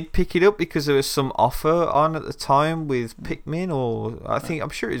did pick it up because there was some offer on at the time with Pikmin, or I'm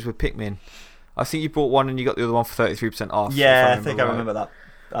sure it was with Pikmin. I think you bought one and you got the other one for 33% off. Yeah, I think I remember that.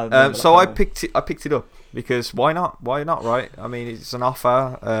 So I picked it up because why not? Why not, right? I mean, it's an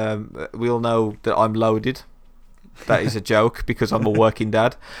offer. We all know that I'm loaded. That is a joke because I'm a working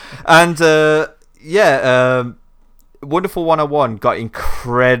dad. And Wonderful 101 got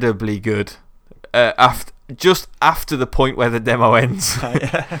incredibly good after the point where the demo ends.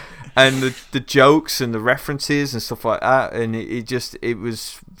 And the jokes and the references and stuff like that, and it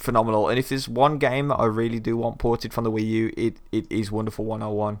was phenomenal. And if there's one game that I really do want ported from the Wii U, it is Wonderful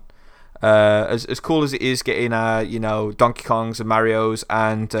 101. As cool as it is getting Donkey Kongs and Marios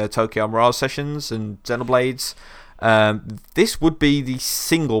and Tokyo Mirage Sessions and Xenoblades, this would be the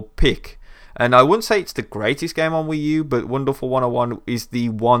single pick. And I wouldn't say it's the greatest game on Wii U, but Wonderful 101 is the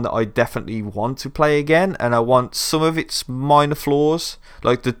one that I definitely want to play again, and I want some of its minor flaws,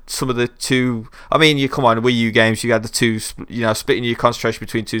 like some of the two. I mean, you come on, Wii U games, you had the two, splitting your concentration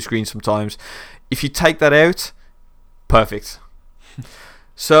between two screens sometimes. If you take that out, perfect.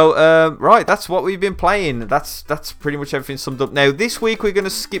 So, right, that's what we've been playing. That's pretty much everything summed up. Now, this week we're going to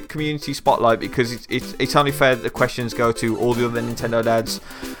skip Community Spotlight because it's only fair that the questions go to all the other Nintendo dads.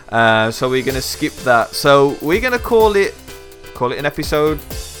 So we're going to skip that. So we're going to call it an episode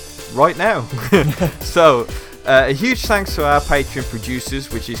right now. So, a huge thanks to our Patreon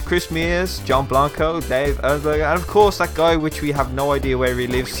producers, which is Chris Mears, John Blanco, Dave Ernberger, and of course that guy which we have no idea where he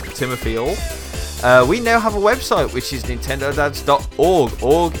lives, Timothy All. We now have a website, which is nintendodads.org.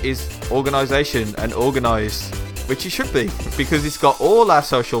 Org is organisation and organised, which it should be, because it's got all our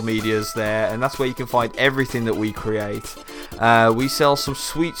social medias there, and that's where you can find everything that we create. We sell some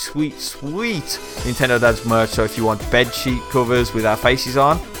sweet, sweet, sweet Nintendo Dads merch, so if you want bedsheet covers with our faces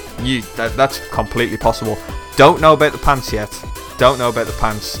on, that's completely possible. Don't know about the pants yet. But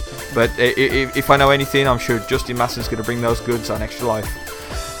if I know anything, I'm sure Justin Masson's going to bring those goods on Extra Life.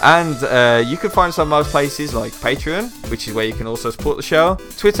 And you can find us on most places like Patreon, which is where you can also support the show,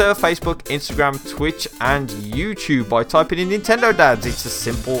 Twitter, Facebook, Instagram, Twitch, and YouTube by typing in Nintendo Dads. It's as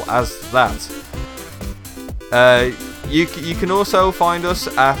simple as that. You can also find us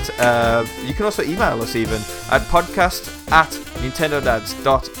at, you can also email us even at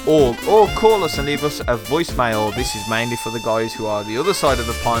podcast@nintendodads.org, or call us and leave us a voicemail. This is mainly for the guys who are the other side of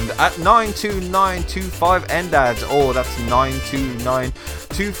the pond at 92925NDADS, or that's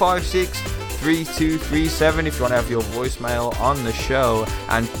 929-256-3237 if you want to have your voicemail on the show.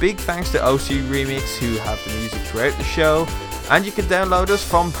 And big thanks to OC Remix, who have the music throughout the show. And you can download us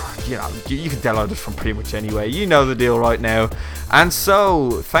from, you can download us from pretty much anywhere. You know the deal right now. And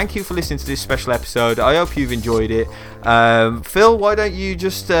so, thank you for listening to this special episode. I hope you've enjoyed it. Phil, why don't you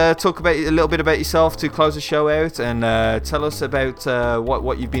just talk about a little bit about yourself to close the show out, and tell us about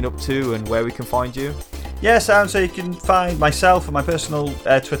what you've been up to and where we can find you. Yeah, so you can find myself, and my personal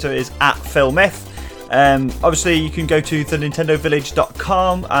Twitter is @PhilMyth. Obviously, you can go to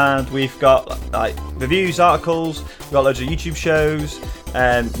thenintendovillage.com, and we've got like reviews, articles, we've got loads of YouTube shows,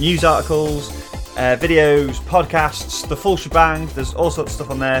 news articles, videos, podcasts, the full shebang. There's all sorts of stuff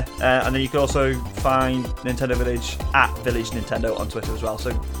on there, and then you can also find Nintendo Village @Village Nintendo on Twitter as well.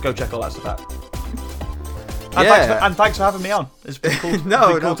 So go check all that stuff out. And thanks for having me on. It's been cool.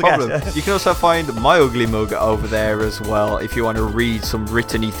 No problem. You can also find my ugly mug over there as well if you want to read some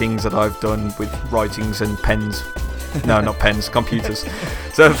written-y things that I've done with writings and pens. No, not pens, computers.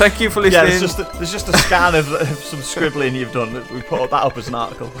 So thank you for listening. Yeah, there's just a scan of some scribbling you've done. We put that up as an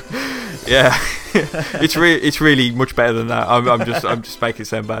article. Yeah, it's really much better than that. I'm just making it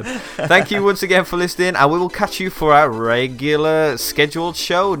sound bad. Thank you once again for listening, and we will catch you for our regular scheduled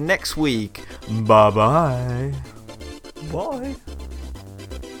show next week. Bye. Bye.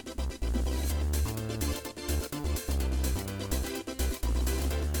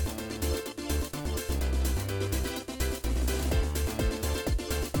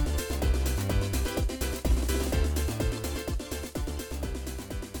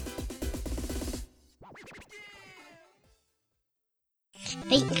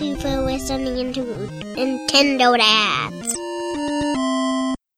 Thank you for listening to Nintendo Dads.